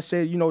that's why I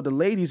said, the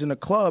ladies in the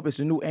club, it's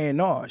a new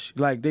A&Rs.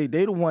 Like they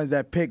the ones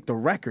that pick the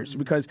records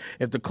because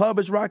if the club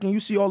is rocking, you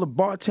see all the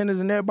bartenders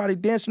and everybody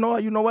dancing. All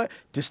that, you know what?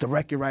 This the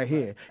record right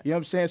here. You know what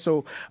I'm saying?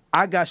 So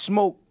I got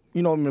smoked.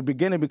 In the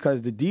beginning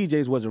because the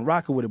DJs wasn't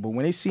rocking with it, but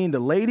when they seen the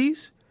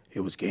ladies, it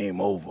was game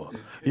over.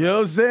 You know what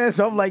I'm saying?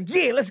 So I'm like,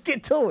 yeah, let's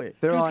get to it.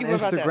 They're on Drewski, what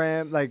about that?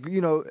 Instagram. Like,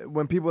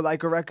 when people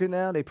like a record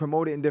now, they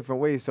promote it in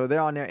different ways. So they're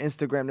on their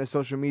Instagram, their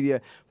social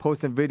media,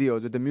 posting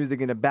videos with the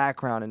music in the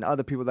background and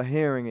other people are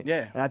hearing it.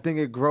 Yeah. And I think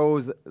it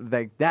grows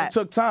like that. It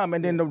took time,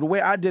 and then the way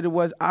I did it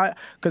was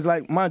because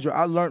like mind you,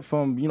 I learned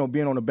from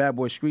being on the Bad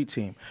Boy Street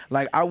team.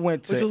 Like I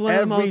went to Which was one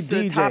of the every most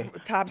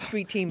DJ. top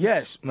street teams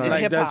Yes, in like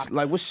hip that's hop.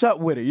 like what's up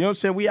with it? You know what I'm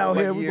saying? We out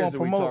What here, we years gonna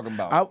are we promote. talking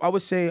about? I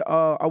would say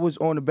I was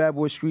on the Bad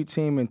Boy Street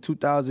team in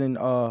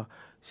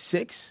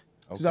 2006.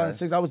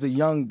 2006, I was a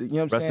young, you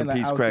know what I'm Rest saying? in like,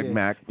 peace, out Craig there,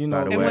 Mack, You by know,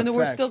 the And way. when there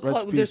were facts. still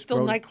Rest in there's peace, still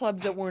bro.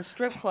 nightclubs that weren't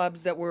strip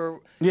clubs that were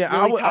Yeah,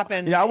 really I top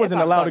end. wasn't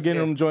hip-hop allowed to clubs, get in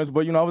yeah. them joints,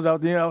 but I was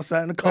out there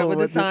outside in the cold with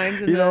the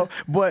signs and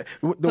But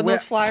the Putting way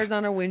those flyers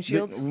on our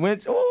windshields.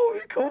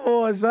 come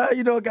on,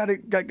 son.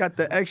 Got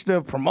the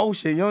extra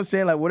promotion. You know what I'm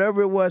saying? Like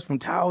whatever it was from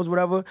towels,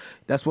 whatever.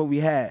 That's what we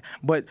had.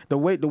 But the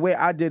way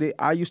I did it,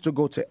 I used to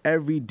go to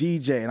every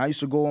DJ and I used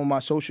to go on my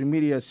social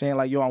media saying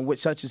like, yo, I'm with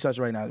such and such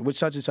right now, with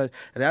such and such.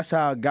 And that's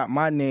how I got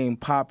my name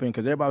popping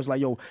because everybody was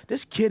like, yo,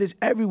 this kid is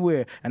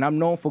everywhere. And I'm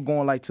known for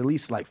going like to at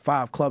least like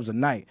 5 clubs a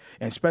night,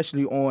 and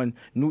especially on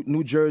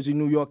New Jersey,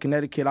 New York,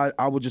 Connecticut.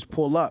 I would just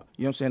pull up.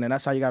 You know what I'm saying? And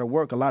that's how you got to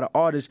work. A lot of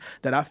artists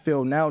that I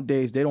feel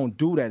nowadays, they don't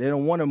do that. They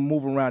don't want to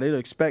move around. They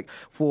expect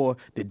for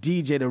the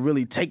DJ to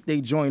really take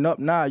their joint up.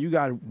 Nah, you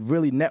gotta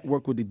really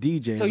network with the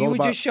DJ. So It's you all would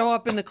about- just show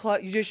up in the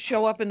club. You just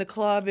show up in the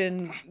club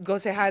and go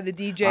say hi to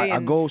the DJ. I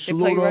and go they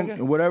salute play them record?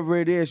 and whatever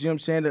it is, you know what I'm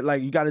saying? That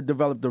like you got to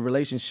develop the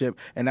relationship,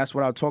 and that's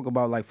what I talk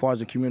about. Like far as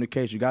the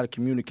communication, you got to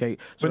communicate.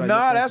 so But that your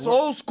nah, things that's work.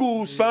 old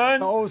school,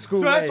 son. old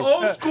school That's way.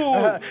 old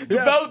school.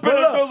 Developing but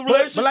look, a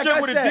relationship but like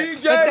I with said, a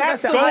DJ. but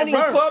that's Going the from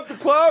money. club to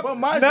club. But Nah,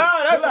 mind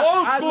that's you,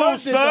 old I school, learned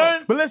it, though.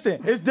 son. But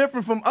listen, it's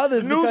different from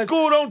others. New because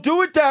school don't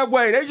do it that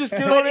way. They just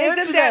get But on the isn't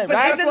internet. that- but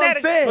right? isn't That's what I'm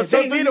that- saying. but So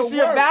they do need you to see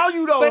a work.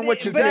 value though in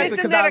what you're but saying? isn't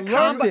Because that I a learned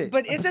combo? it.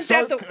 But isn't So-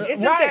 that the?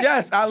 Isn't right. that?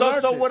 Yes, I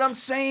learned So it. what I'm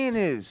saying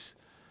is,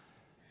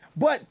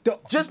 But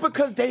just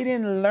because they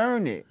didn't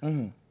learn it,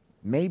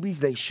 maybe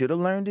they should have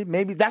learned it.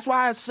 Maybe that's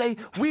why I say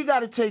we got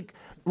to take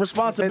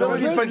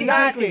responsibility for Drewski,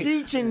 not Drewski.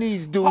 teaching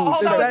these dudes. Hold on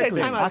a second,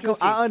 Exactly. time out, Drewski.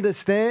 I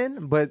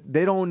understand, but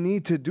they don't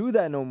need to do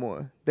that no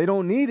more. They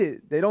don't need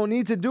it. They don't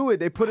need to do it.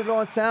 They put it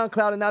on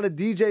SoundCloud, and now the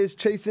DJ is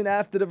chasing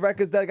after the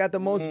records that got the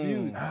most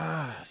views.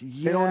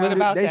 They don't What need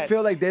about they that?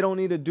 feel like they don't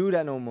need to do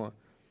that no more.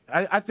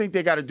 I think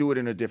they got to do it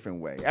in a different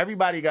way.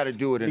 Everybody got to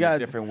do it in Yeah. a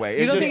different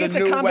way. You don't just think it's a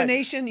new way.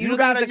 combination? You don't think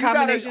gotta, it's a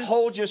combination? You gotta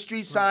hold your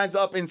street signs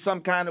up in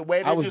some kind of way.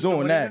 I They're was just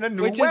doing that. it in a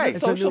new Which is way. the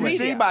social You see,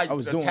 media. by I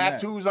was the doing that.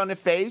 tattoos on the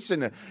face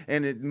and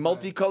the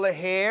multicolored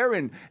hair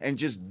and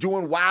just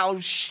doing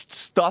wild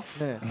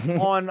stuff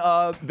on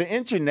the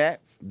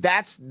internet.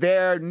 That's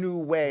their new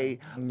way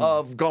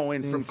of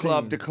going from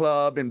club to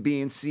club and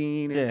being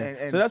seen. Yeah.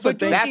 And So that's But what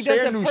they- Drewski, that's does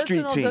their the new street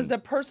personal team. does the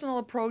personal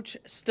approach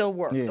still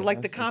work? Yeah, Like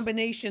the that's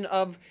combination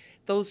of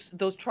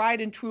those tried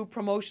and true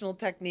promotional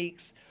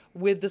techniques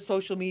with the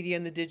social media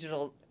and the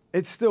digital.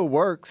 It still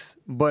works,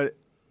 but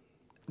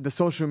the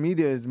social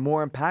media is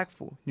more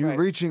impactful. You're Right.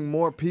 reaching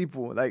more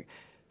people. Like,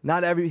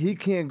 he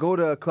can't go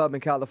to a club in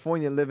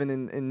California living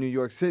in New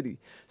York City.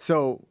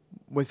 So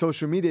with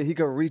social media, he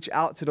can reach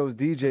out to those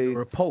DJs.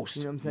 Repost.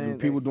 You know what I'm saying?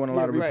 People doing a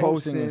lot of Right.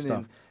 reposting and reposting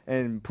stuff.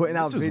 and putting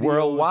out This is videos.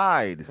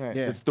 worldwide. Right.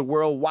 Yeah. It's the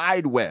World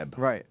Wide Web.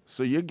 Right.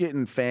 So you're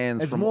getting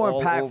fans It's from more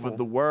all impactful. over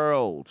the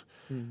world.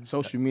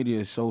 Social media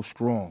is so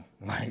strong.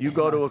 Like, You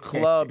go to a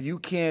club, you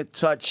can't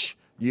touch,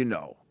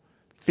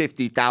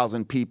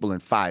 50,000 people in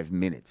 5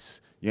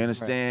 minutes. You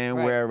understand?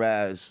 Right.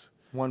 Whereas,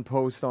 One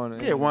post on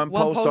it. one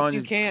One post on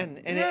you can,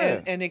 and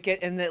Yeah.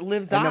 it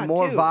lives And on. the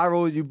more too.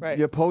 viral Right.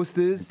 your post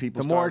is,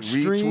 people the more start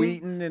extreme,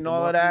 retweeting and the all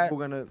more of that. people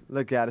gonna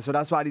look at it. So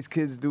that's why these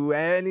kids do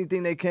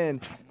anything they can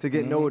to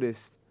get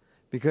noticed,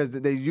 because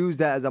they use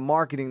that as a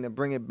marketing to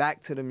bring it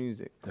back to the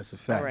music. That's a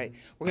fact. All right,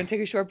 we're gonna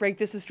take a short break.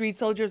 This is Street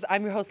Soldiers.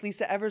 I'm your host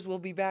Lisa Evers. We'll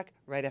be back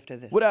right after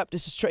this. What up?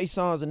 This is Trey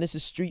Songz, and this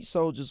is Street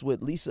Soldiers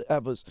with Lisa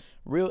Evers.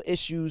 Real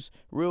issues,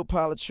 real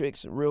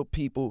politics, real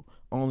people,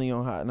 only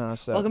on Hot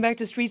 97. Welcome back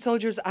to Street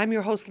Soldiers. I'm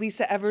your host,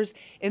 Lisa Evers.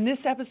 In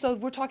this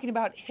episode, we're talking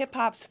about hip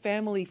hop's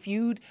family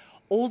feud,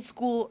 old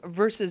school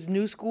versus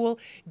new school.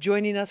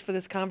 Joining us for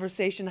this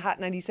conversation, Hot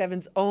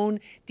 97's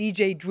own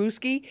DJ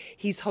Drewski.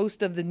 He's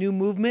host of The New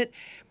Movement,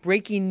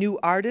 breaking new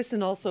artists,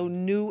 and also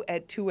new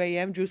at 2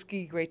 a.m.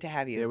 Drewski, great to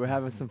have you. Yeah, we're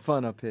having some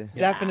fun up here.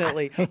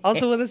 Definitely.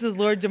 Also with us is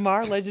Lord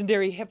Jamar,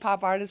 legendary hip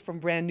hop artist from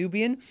Brand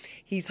Nubian.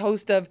 He's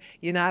host of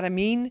You Know What I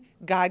Mean,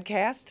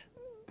 Godcast.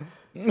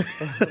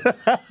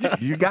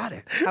 You got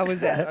it. How was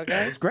that?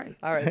 Okay. It's great.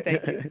 All right,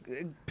 thank you.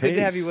 Good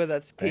to have you Peace. with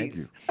us. Thank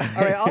Peace. you.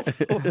 All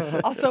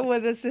right. Also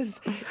with us is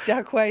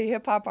Jacquay,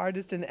 hip hop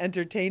artist and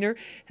entertainer.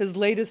 His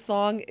latest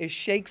song is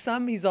Shake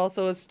Some. He's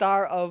also a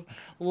star of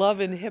Love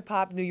and Hip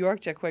Hop New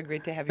York. Jacquay,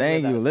 great to have you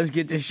Thank with you. us. Let's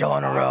get this show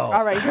on the road.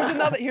 All right,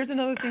 here's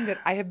another thing that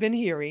I have been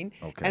hearing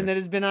and that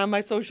has been on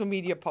my social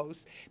media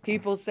posts.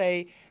 People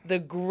say the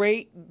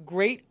great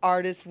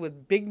artists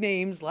with big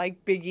names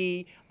like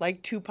Biggie,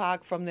 like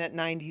Tupac from that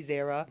 90s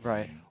era.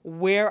 Right.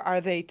 Where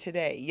are they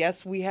today?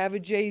 Yes, we have a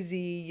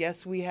Jay-Z.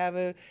 Yes, we have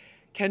a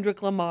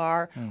Kendrick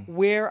Lamar.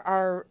 Where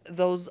are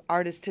those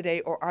artists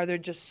today? Or are there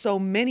just so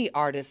many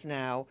artists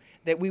now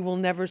that we will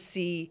never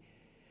see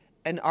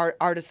an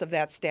artist of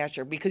that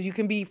stature? Because you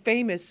can be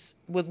famous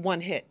with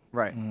one hit.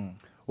 Right.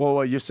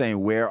 Well, you're saying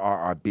where are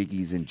our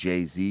Biggies and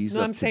Jay-Z's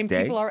No, of I'm saying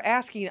today? people are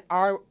asking,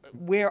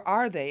 where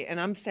are they?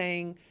 And I'm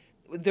saying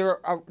they're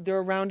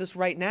around us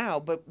right now.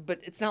 But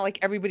it's not like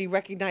everybody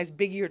recognized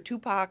Biggie or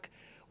Tupac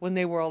when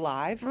they were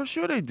alive. Well,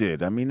 sure they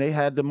did. I mean, they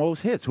had the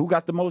most hits. Who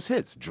got the most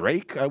hits?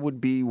 Drake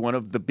would be one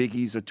of the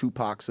Biggies or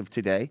Tupacs of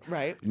today.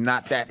 Right.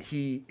 Not that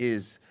he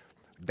is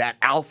that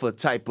alpha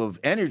type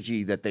of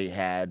energy that they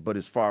had, but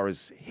as far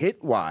as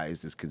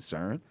hit-wise is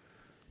concerned,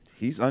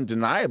 he's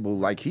undeniable.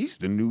 Like, he's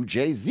the new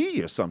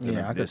Jay-Z or something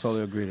Yeah, of I could this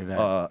totally agree to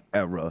that.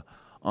 era.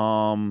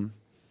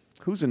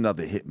 Who's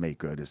another hit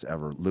maker of this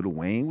era? Lil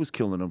Wayne was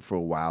killing them for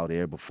a while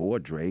there before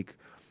Drake.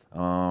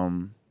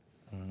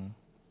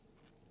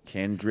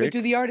 Kendrick. But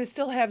do the artists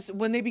still have,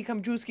 when they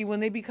become Drewski, when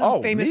they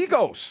become famous?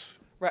 Migos.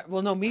 Right,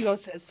 well, no,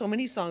 Migos has so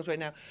many songs right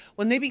now.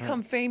 When they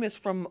become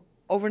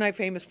overnight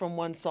famous from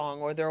one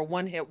song, or they're a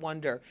one-hit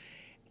wonder,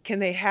 can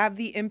they have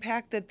the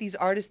impact that these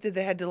artists did?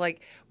 They had to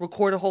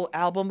record a whole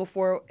album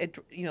before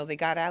they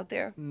got out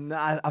there.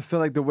 Nah, I feel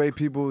like the way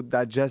people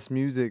digest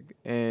music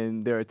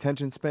and their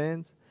attention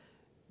spans,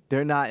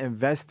 they're not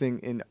investing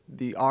in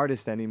the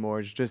artist anymore.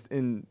 It's just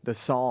in the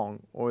song,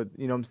 or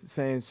you know what I'm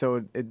saying.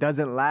 So it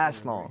doesn't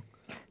last long.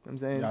 You know what I'm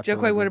saying. Yeah,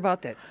 Jaquay, what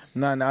about that?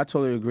 No, I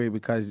totally agree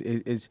because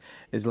it's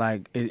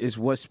like it's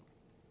what's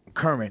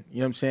current. You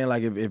know what I'm saying?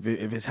 Like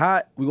if it's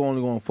hot, we're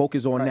only gonna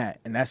focus on that,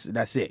 and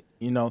that's it.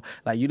 You know,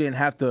 like you didn't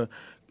have to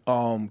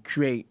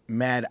create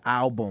mad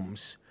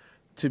albums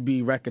to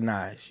be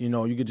recognized. You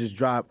know, you could just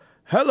drop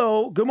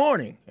hello, good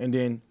morning, and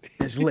then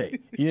it's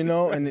lit. You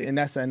know, and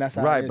that's how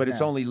Right, it is but it's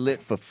now. only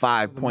lit for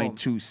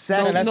 5.2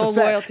 seconds. that's No a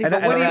fact. loyalty. And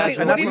But what do you that's- think?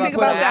 and What that's do you when I think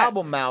put about an that?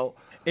 album out.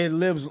 It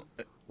lives.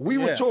 We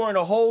were Yeah. touring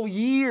a whole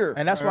year.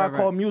 And that's why I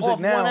call music off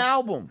now. one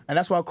album. And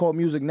that's why I call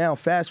music now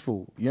fast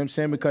food. You know what I'm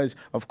saying? Because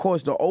of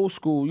course the old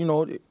school, you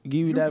know, give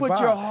you that put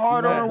vibe. your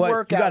hard-earned but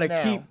work you out gotta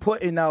now. keep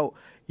putting out.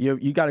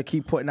 You gotta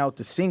keep putting out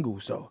the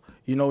singles though.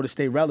 You know, to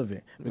stay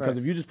relevant. Because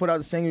if you just put out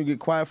the single, you get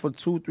quiet for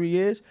 2-3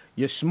 years,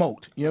 you're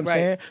smoked. You know what I'm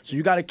Right. saying? So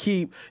you gotta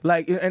keep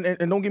like, and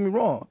don't get me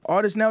wrong,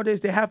 artists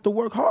nowadays they have to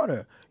work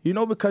harder. You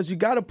know, because you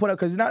gotta put out,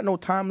 because it's not no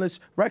timeless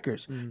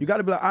records. You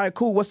gotta be like, all right,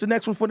 cool. What's the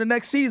next one for the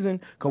next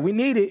season? Cause we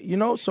need it. You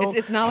know, so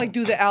It's not like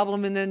do the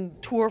album and then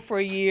tour for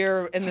a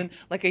year and then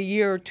like a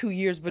year or 2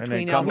 years And between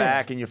then come albums.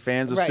 back and your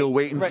fans are Right, still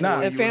waiting right. for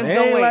Nah, you. the fans it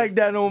don't ain't wait. like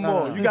that no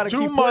more. You gotta 2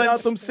 keep putting out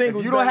months. them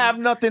singles. If you don't baby. have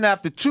nothing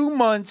after 2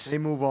 months, They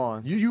move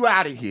on. you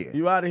out of here.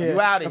 You outta here. You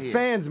out The of here.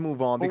 fans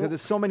move on because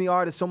there's so many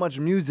artists, so much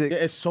music.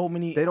 There's so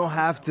many. They don't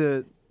have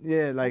to.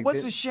 Yeah, like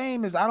What's they- a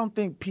shame is I don't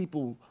think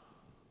people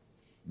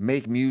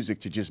make music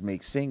to just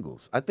make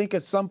singles. I think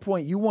at some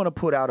point you want to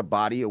put out a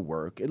body of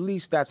work. At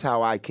least that's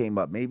how I came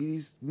up. Maybe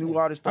these new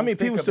artists don't I mean,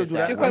 think people of still it do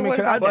that. Jaquay, way. I mean, what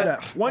 'cause I about did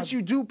But that. once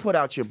you do put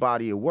out your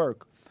body of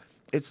work,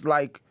 it's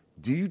like,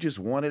 do you just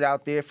want it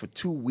out there for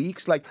 2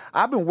 weeks? Like,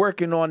 I've been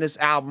working on this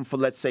album for,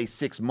 let's say,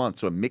 6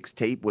 months or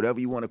mixtape, whatever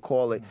you want to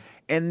call it.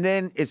 And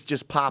then it's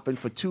just popping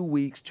for 2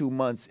 weeks, 2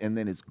 months, and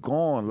then it's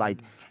gone. Like,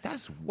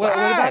 that's What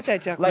about whack.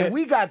 that, Jack? Like, Yeah.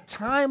 we got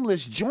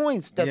timeless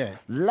joints that's Yeah.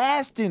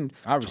 lasting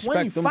I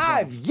respect them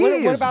 25 joints.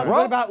 years,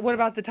 What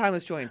about the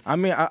timeless joints? I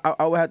mean,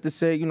 I would have to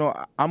say, you know,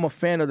 I'm a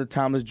fan of the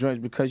timeless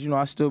joints because, you know,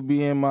 I still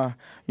be in my,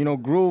 you know,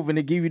 groove, and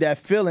they give you that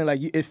feeling like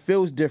it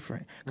feels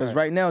different. Because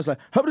right now it's like,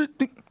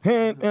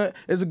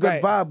 it's a good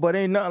Right. vibe, but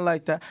ain't nothing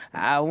like that.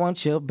 I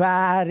want your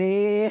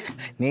body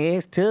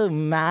next to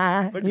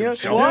mine. You know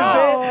what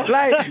I'm saying?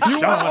 Like,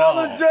 you want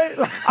all the joints.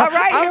 Like, All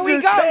right, I'm here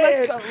we just go.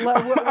 saying- Let's go.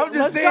 I'm just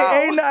Let's saying,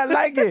 go. ain't nothing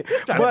like it.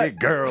 Trying to get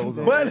girls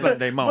on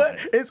Sunday morning.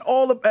 But it's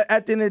all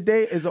at the end of the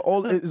day, it's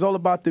all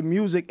about the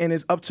music, and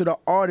it's up to the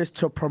artist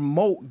to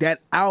promote that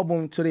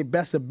album to their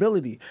best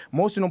ability.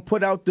 Most of them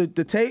put out the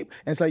tape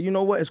and say, you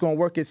know what, it's gonna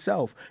work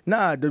itself.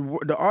 Nah,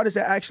 the artists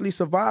that actually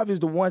survive is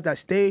the ones that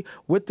stay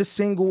with the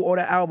single or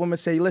the album and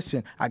say,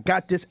 listen, I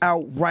got this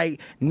out right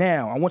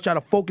now. I want y'all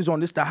to focus on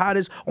this, the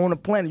hottest on the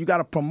planet. You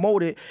gotta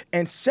promote it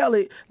and sell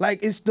it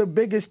like it's the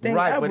biggest thing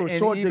Right, ever. but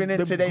So and even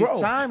in today's grow.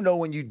 time, though,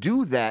 when you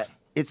do that,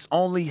 it's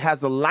only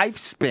has a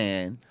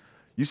lifespan.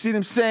 You see what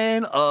I'm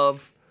saying?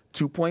 Of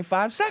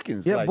 2.5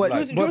 seconds. Yeah, but-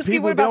 Drewski, but what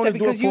people, they about that? only do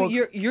it Because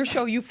for- your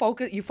show, you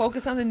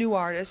focus on the new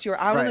artists. You're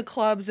out in the Right.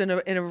 clubs in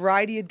a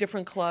variety of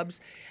different clubs.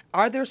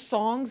 Are there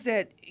songs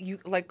that you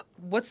like?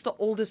 What's the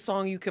oldest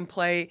song you can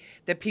play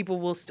that people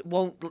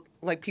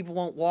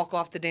won't walk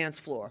off the dance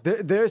floor?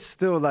 There's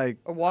still like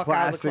Or walk out of the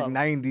classic club.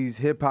 90s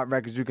hip hop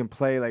records you can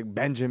play, like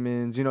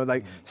Benjamin's, you know,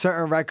 like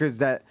certain records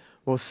that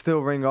will still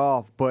ring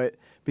off. But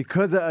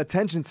because of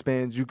attention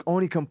spans, you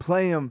only can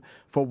play them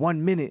for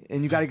 1 minute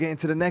and you got to get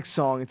into the next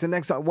song. It's the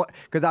next song.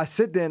 Because I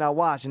sit there and I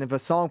watch, and if a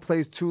song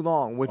plays too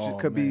long, which it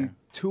could be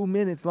 2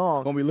 minutes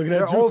long, Gonna be looking at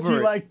they're Drewski over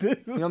it. like this.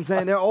 You know what I'm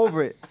saying? They're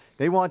over it.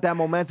 They want that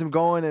momentum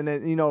going, and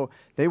then, you know,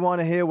 they want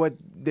to hear what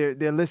they're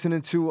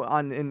listening to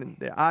in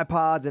their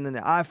iPods and in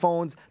their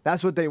iPhones.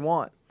 That's what they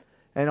want.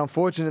 And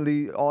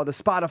unfortunately, all the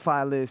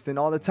Spotify list and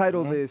all the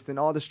title list and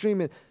all the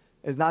streaming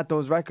is not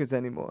those records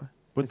anymore.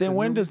 But It's then the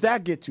when new- does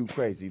that get too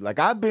crazy? Like,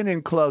 I've been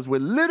in clubs where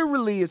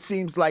literally it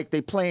seems like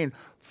they playing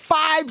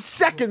 5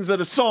 seconds of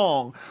the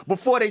song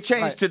before they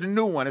change Right. to the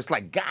new one. It's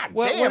like, God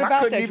What damn, I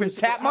about couldn't that, even Drewski?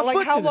 tap my like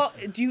foot how to the...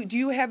 long do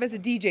you have as a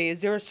DJ? Is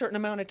there a certain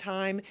amount of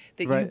time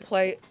that you Right.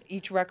 play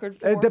each record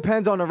for? It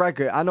depends on the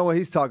record. I know what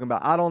he's talking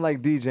about. I don't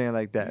like DJing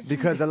like that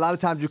because a lot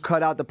of times you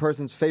cut out the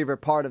person's favorite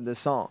part of the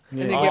song. And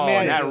they Oh, get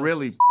mad at that you.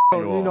 really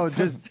So, you know,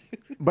 just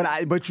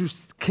but you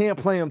can't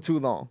play them too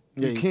long.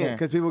 Yeah, you you can't can't.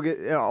 because people get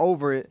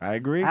over it. I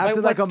agree.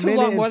 After like a what's too minute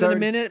long? and More than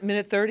 30, a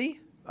minute 30?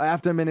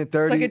 After a minute It's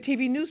 30, like a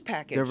TV news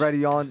package. they're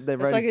ready on. They're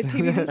It's ready. like a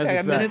TV news That's a package.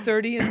 A minute fact.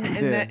 30 and yeah,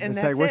 and it's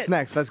that's like, what's it.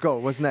 next? Let's go.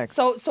 What's next?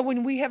 So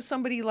when we have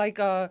somebody like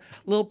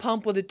Lil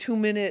Pump with a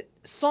 2-minute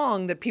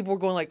song that people are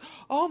going like,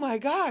 oh my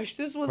gosh,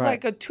 this was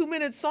Right. like a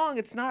 2-minute song.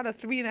 It's not a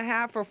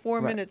 3.5 or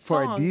 4-minute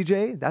For song. a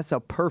DJ, that's a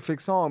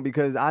perfect song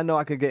because I know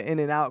I could get in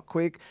and out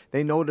quick.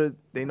 They know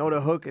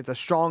the hook. It's a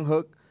strong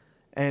hook,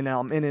 and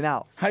I'm in and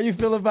out. How you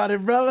feel about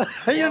it, brother?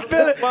 How you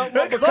feeling? Well,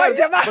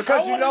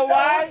 because you know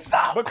why?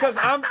 Because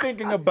I'm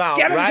thinking about,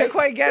 Get him, right?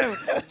 Jaquay, get him.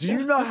 Do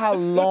you know how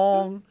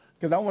long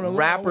Because I want to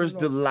Rapper's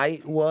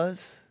Delight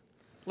was?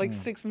 Like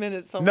 6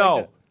 minutes. Something No,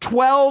 like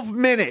 12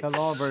 minutes. The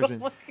long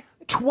version.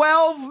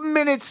 12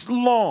 minutes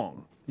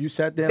long. You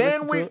sat there and Then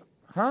listened we, to it?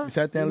 huh? You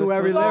sat there and You knew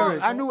listened every to it?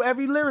 lyric. I knew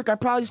every lyric. I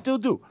probably still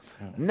do.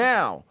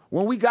 Now,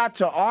 when we got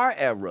to our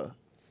era,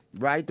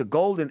 right, the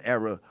golden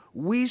era,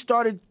 we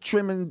started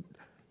trimming.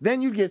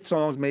 Then you get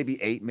songs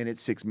maybe 8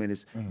 minutes, 6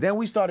 minutes. Then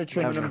we started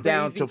trimming them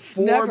down to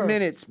 4 Never.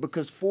 minutes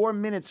because 4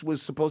 minutes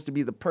was supposed to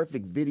be the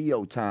perfect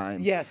video time.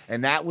 Yes.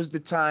 And that was the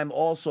time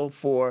also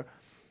for,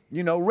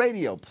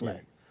 radio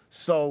play.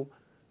 So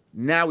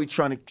now we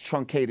trying to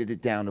truncated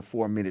it down to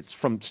 4 minutes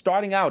from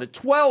starting out at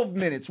 12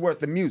 minutes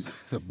worth of music.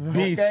 It's a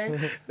beast.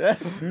 Okay?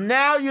 That's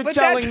Now you're But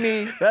telling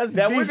that's- me That's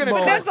that we're beast going mode.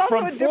 to But that's cut also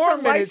from a 4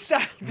 different minutes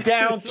lifestyle.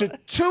 down to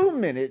 2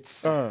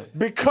 minutes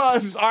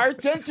because our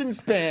attention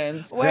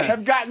spans Wait.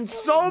 have gotten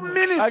so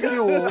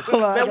minuscule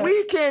that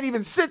we can't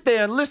even sit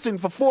there and listen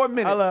for 4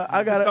 minutes I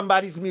to gotta-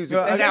 somebody's music.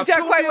 Yo, And now Jack,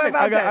 2 wait, minutes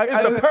wait, okay.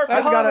 is the perfect, I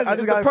is just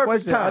the got a perfect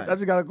question. time. I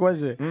just got a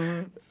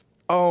question.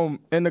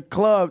 In the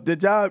club,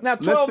 did y'all Now,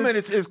 12 listen?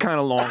 minutes is kind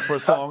of long for a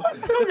song.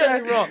 Don't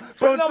get me wrong.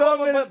 So But, 12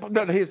 minutes-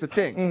 but here's the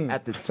thing.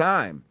 At the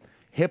time,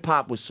 hip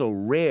hop was so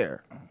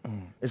rare.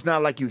 It's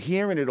not like you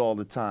hearing it all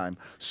the time.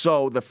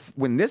 So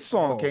when this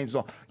song came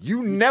on,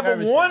 you never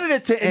cherished wanted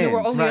it to And end. there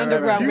were only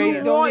underground radio. You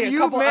There were want only a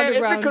couple man, if it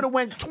underground. could have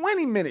went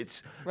 20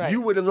 minutes, Right.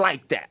 you would have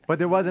liked that. But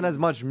there wasn't as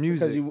much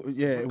music.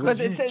 It But was,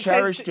 it's-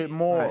 Cherished it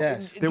more.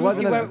 Yes. There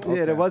wasn't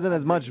there wasn't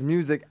as much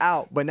music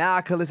out, but now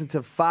I could listen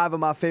to 5 of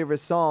my favorite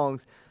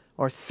songs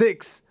or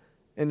 6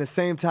 in the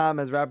same time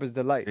as Rapper's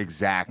Delight.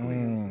 Exactly.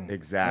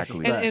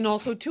 Exactly. And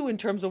also too in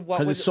terms of what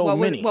 'Cause was it's so what,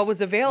 many. what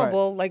was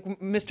available, like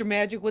Mr.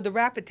 Magic with the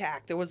Rap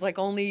Attack. There was like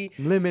only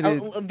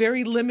Limited. a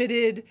very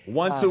limited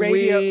Once a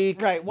radio,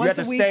 week, right? you Once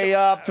had to a week, stay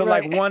up till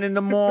right. like 1 in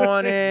the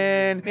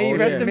morning. May you If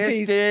rest you in missed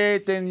peace.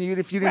 it, then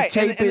if you didn't Right,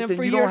 tape and then it, then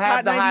for you years, don't have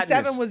Hot the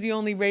 97 hotness. was the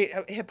only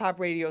hip hop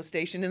radio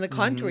station in the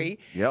country.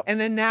 Yep. And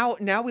then now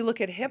we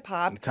look at hip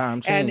hop,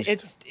 Time and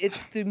changed.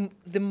 it's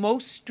the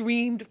most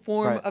streamed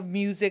form Right. of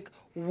music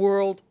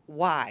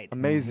worldwide.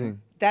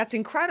 Amazing. That's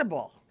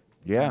incredible.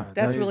 Yeah.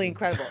 That's really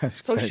incredible.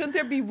 So great. shouldn't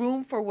there be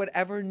room for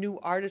whatever new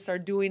artists are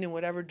doing in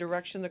whatever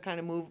direction they're kind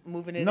of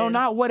moving it No, in?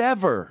 not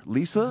whatever,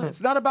 Lisa.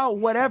 It's not about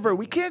whatever.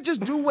 We can't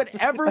just do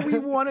whatever we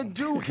want to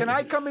do. Can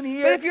I come in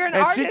here But if you're an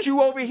and artist- sit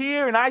you over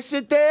here and I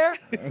sit there?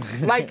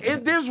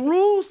 There's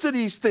rules to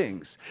these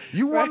things.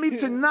 You want me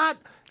to not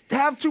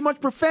have too much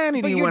But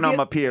profanity you're when I'm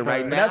deal- up here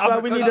right now. That's why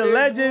we need because the there's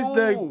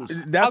legends. rules.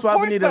 That's Of why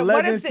course, we need the but what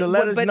if legends the- to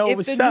let us but know if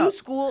what's the new up.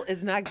 school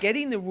is not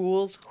getting the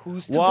rules,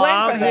 who's to Well, blame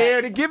I'm for that?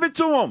 here to give it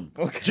to them.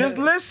 Just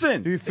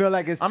listen. Do you feel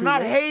like it's I'm too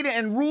not late? hating,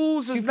 and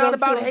rules is You not feel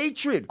about so-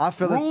 hatred. I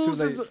feel it's too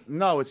rules is late.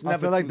 no, it's never. I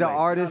feel like too the late.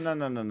 artists,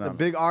 No. the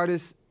big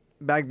artists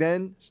back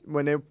then,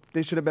 when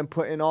they should have been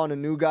putting on the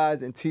new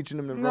guys and teaching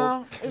them the No,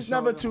 ropes. it's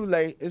never too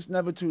late. It's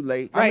never too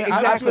late. Right,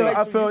 exactly.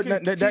 I feel You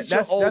can that, teach your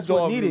that's old what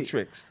dog new needed.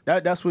 tricks.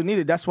 That's what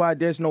needed. That's why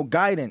there's no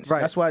guidance.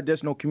 Right. That's why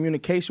there's no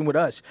communication with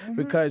us.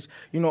 Because,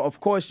 of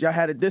course, y'all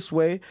had it this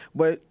way,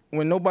 but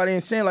when nobody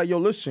ain't saying like, yo,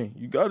 listen,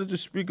 you gotta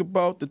just speak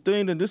about the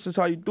thing, and this is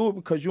how you do it,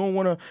 because you don't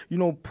wanna,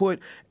 put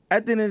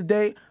at the end of the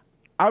day,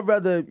 I'd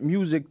rather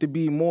music to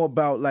be more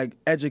about like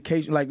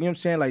education, like, you know what I'm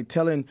saying, like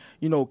telling,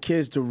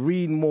 kids to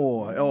read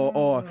more, or you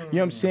know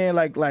what I'm saying,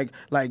 like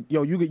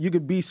yo, you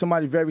could be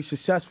somebody very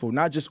successful,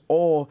 not just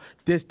all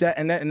this, that,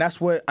 and that, and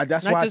that's why Not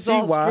I just see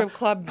all why. strip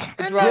club drugs.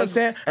 You know what I'm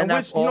saying? And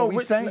that's all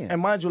we saying.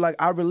 And mind you, like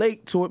I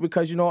relate to it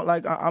because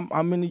like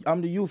I'm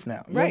the youth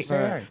now. You know what I'm Right.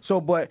 saying? Right.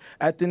 So, but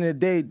at the end of the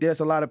day,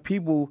 there's a lot of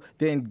people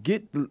that didn't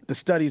get the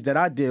studies that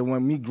I did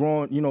when me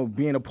growing,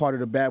 being a part of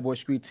the Bad Boy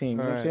Street team. You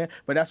know what I'm saying?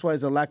 But that's why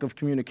there's a lack of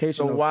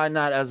communication. So why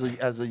not,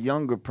 as a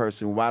younger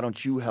person, why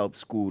don't you help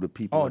school the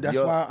people? Oh, of that's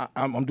your- why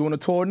I'm doing a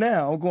tour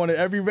now. I'm going to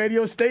every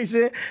radio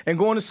station and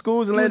going to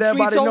schools and Doing letting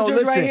everybody Street know.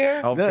 Soldiers Listen, right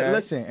here? Okay.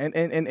 listen,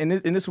 and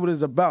this is what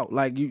it's about.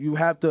 Like you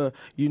have to,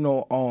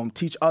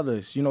 teach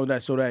others,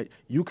 that so that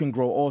you can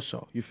grow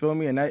also. You feel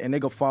me? And they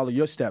go follow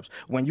your steps.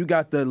 When you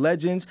got the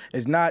legends,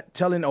 is not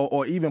telling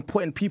or even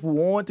putting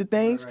people on to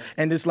things,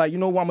 and it's like, I'm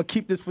gonna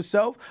keep this for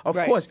self. Of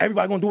Right. course,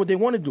 everybody gonna do what they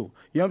want to do.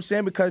 You know what I'm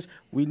saying? Because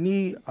we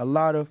need a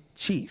lot of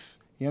chief.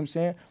 You know what I'm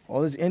saying?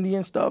 All this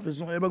Indian stuff is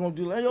everybody gonna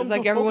do. Like, It's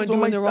like everyone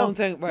doing their own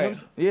thing, right?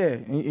 Yeah,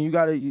 and you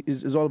gotta.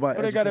 It's all about.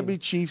 But they gotta educating. be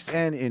chiefs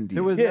and Indians.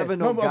 There was Yeah, never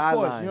no but of course, guidelines. you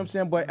know what I'm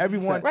saying? But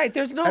everyone. Right,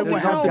 there's no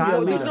Everyone there's has to be a no,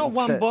 there's leader. no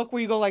one Set. book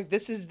where you go like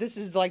this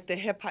is like the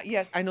hip hop.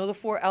 Yes, I know the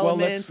 4 Well,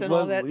 elements and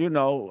all that.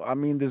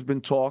 there's been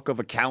talk of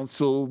a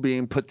council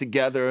being put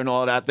together and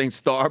all that. I think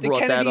Star The brought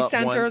that Kennedy up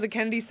Center, once. the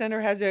Kennedy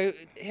Center has a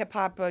hip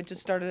hop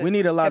just started. We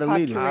need a lot of hip-hop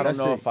leaders. I curriculum. don't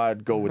That's know it. if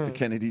I'd go with the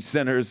Kennedy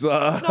Center's. No,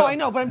 I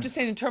know, but I'm just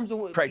saying in terms of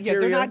they're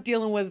Criteria? not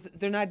dealing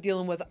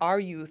with our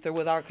youth or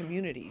with our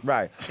communities.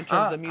 Right. In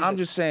terms of music. I'm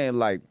just saying,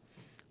 like,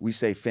 we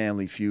say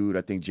Family Feud.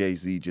 I think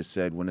Jay-Z just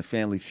said, when the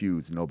family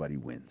feuds, nobody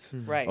wins.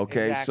 Right,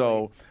 Okay, exactly.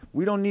 so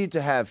we don't need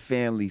to have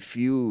family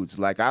feuds.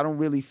 Like, I don't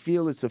really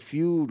feel it's a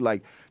feud.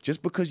 Like,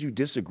 just because you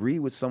disagree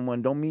with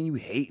someone don't mean you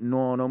hating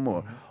on them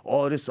or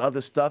all this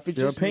other stuff. It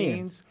Their just opinion.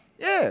 means,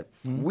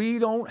 we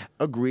don't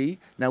agree.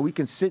 Now, we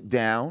can sit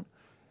down,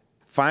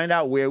 find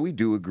out where we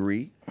do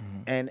agree,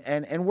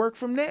 and work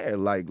from there.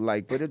 Like,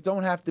 but it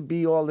don't have to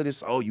be all of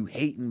this, oh, you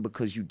hating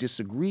because you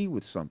disagree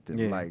with something.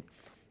 Yeah. Like,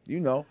 you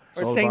know.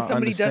 Or all saying about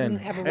somebody doesn't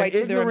understanding. have a And right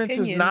to their ignorance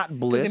opinion. is not 'cause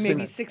bliss. They may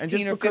be And 16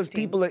 just or because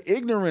 15. people are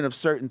ignorant of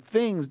certain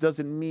things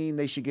doesn't mean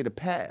they should get a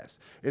pass.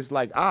 It's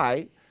like, all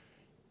right,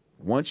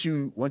 once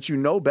you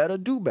know better,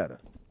 do better.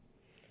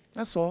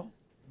 That's all.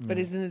 But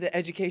isn't the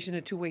education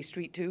a two-way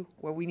street too,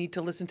 where we need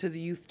to listen to the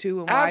youth too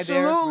and why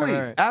they're Absolutely,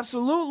 Right.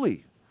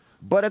 absolutely.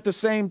 But at the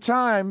same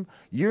time,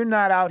 you're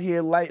not out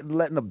here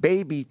letting a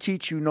baby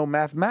teach you no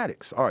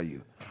mathematics, are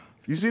you?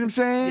 You see what I'm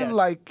saying? Yes.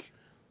 Like,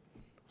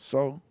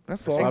 so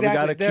that's all. Why Exactly. we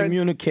gotta They're-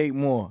 communicate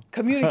more.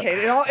 communicate.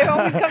 It always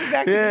comes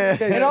back to Yeah.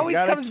 it always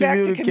Gotta comes back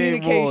to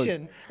communicate more.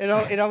 communication.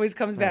 It always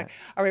comes back.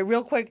 All right,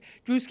 real quick,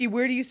 Drewski,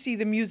 where do you see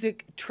the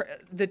music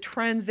the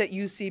trends that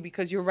you see,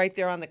 because you're right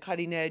there on the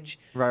cutting edge,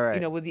 Right. you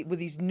know, with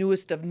these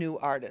newest of new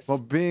artists. Well,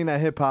 being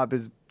that hip hop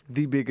is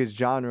the biggest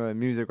genre in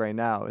music right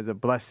now is a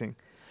blessing.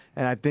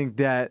 And I think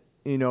that,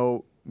 you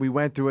know, we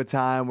went through a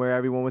time where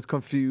everyone was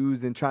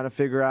confused and trying to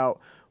figure out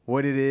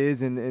what it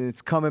is, and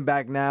it's coming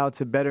back now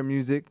to better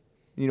music,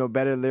 you know,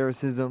 better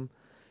lyricism.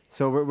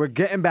 So we're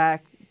getting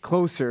back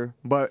closer,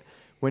 but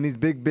when these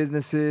big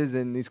businesses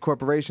and these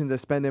corporations are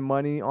spending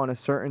money on a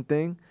certain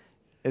thing,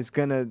 it's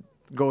going to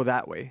go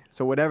that way.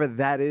 So whatever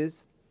that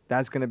is,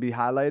 that's going to be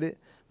highlighted.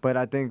 But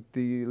I think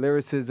the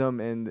lyricism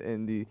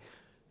and the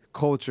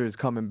culture is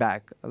coming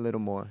back a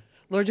little more.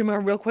 Lord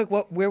Jamar, real quick,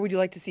 where would you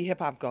like to see hip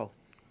hop go?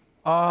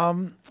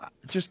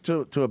 Just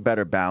to a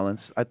better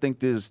balance. I think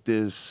there's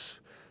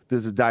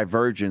a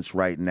divergence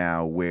right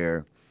now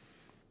where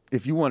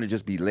if you want to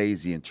just be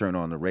lazy and turn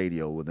on the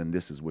radio, well, then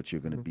this is what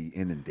you're going to be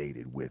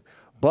inundated with.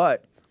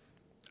 But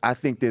I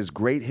think there's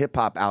great hip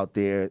hop out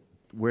there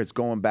where it's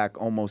going back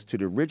almost to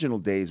the original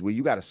days where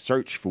you got to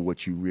search for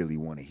what you really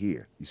want to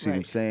hear. You see what I'm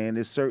Right. saying?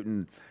 There's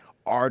certain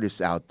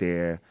artists out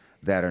there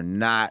that are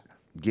not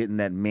getting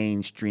that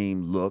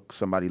mainstream look.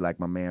 Somebody like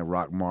my man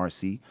Rock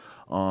Marcy,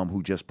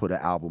 who just put an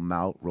album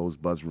out,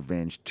 Rosebud's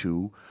Revenge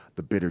 2,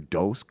 The Bitter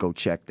Dose. Go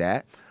check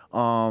that.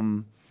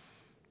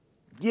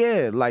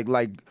 Yeah, like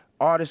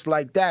artists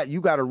like that,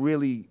 you got to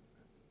really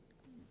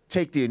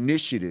take the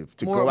initiative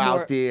to More- go out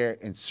more- there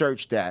and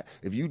search that.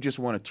 If you just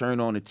want to turn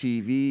on the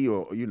TV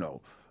or, you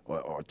know,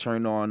 or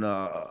turn on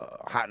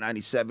Hot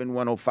 97,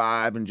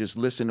 105 and just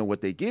listen to what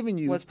they're giving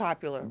you, What's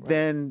popular? Right?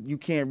 then you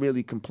can't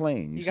really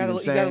complain. You see what I'm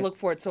got saying? to look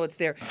for it so it's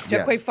there.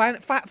 Jeff Yes. Quay,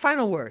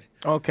 final word.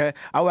 Okay,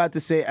 I would have to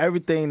say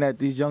everything that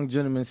these young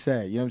gentlemen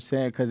said. You know what I'm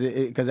saying?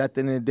 Because at the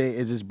end of the day,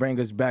 it just brings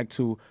us back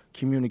to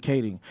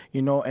communicating.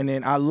 You know, and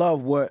then I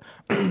love what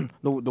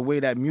the way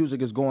that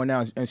music is going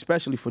now, and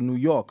especially for New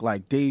York,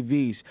 like Dave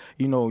East,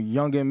 you know,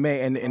 Young and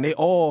May, and they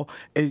all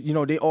is, you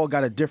know, they all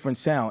got a different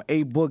sound.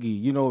 A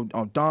Boogie, you know,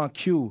 Don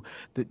Q,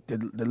 the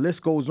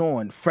list goes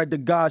on. Fred the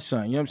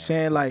Godson, you know what I'm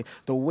saying? Like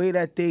the way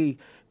that they.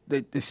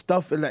 The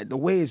stuff, like the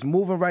way it's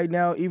moving right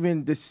now,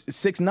 even the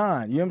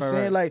 6ix9ine, you know what I'm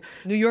saying? Like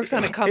New York's on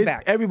a it's-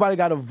 comeback. Everybody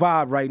got a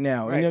vibe right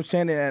now, you Right. know what I'm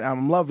saying? And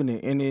I'm loving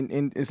it, and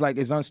it's like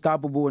it's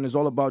unstoppable, and it's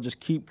all about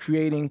just keep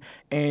creating,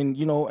 and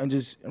you know, and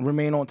just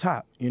remain on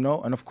top, you know.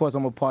 And of course,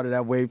 I'm a part of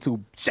that wave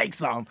too. Shake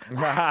some. All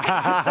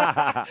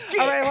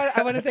right,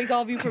 I want to thank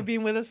all of you for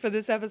being with us for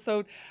this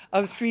episode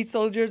of Street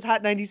Soldiers.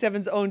 Hot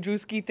 97's own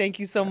Drewski, thank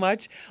you so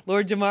much.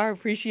 Lord Jamar,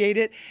 appreciate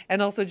it. And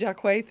also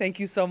Jacquay, thank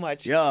you so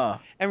much. Yeah.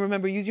 And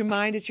remember, use your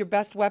mind. It's your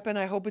best weapon.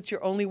 I hope it's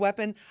your only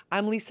weapon.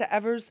 I'm Lisa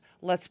Evers.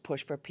 Let's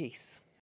push for peace.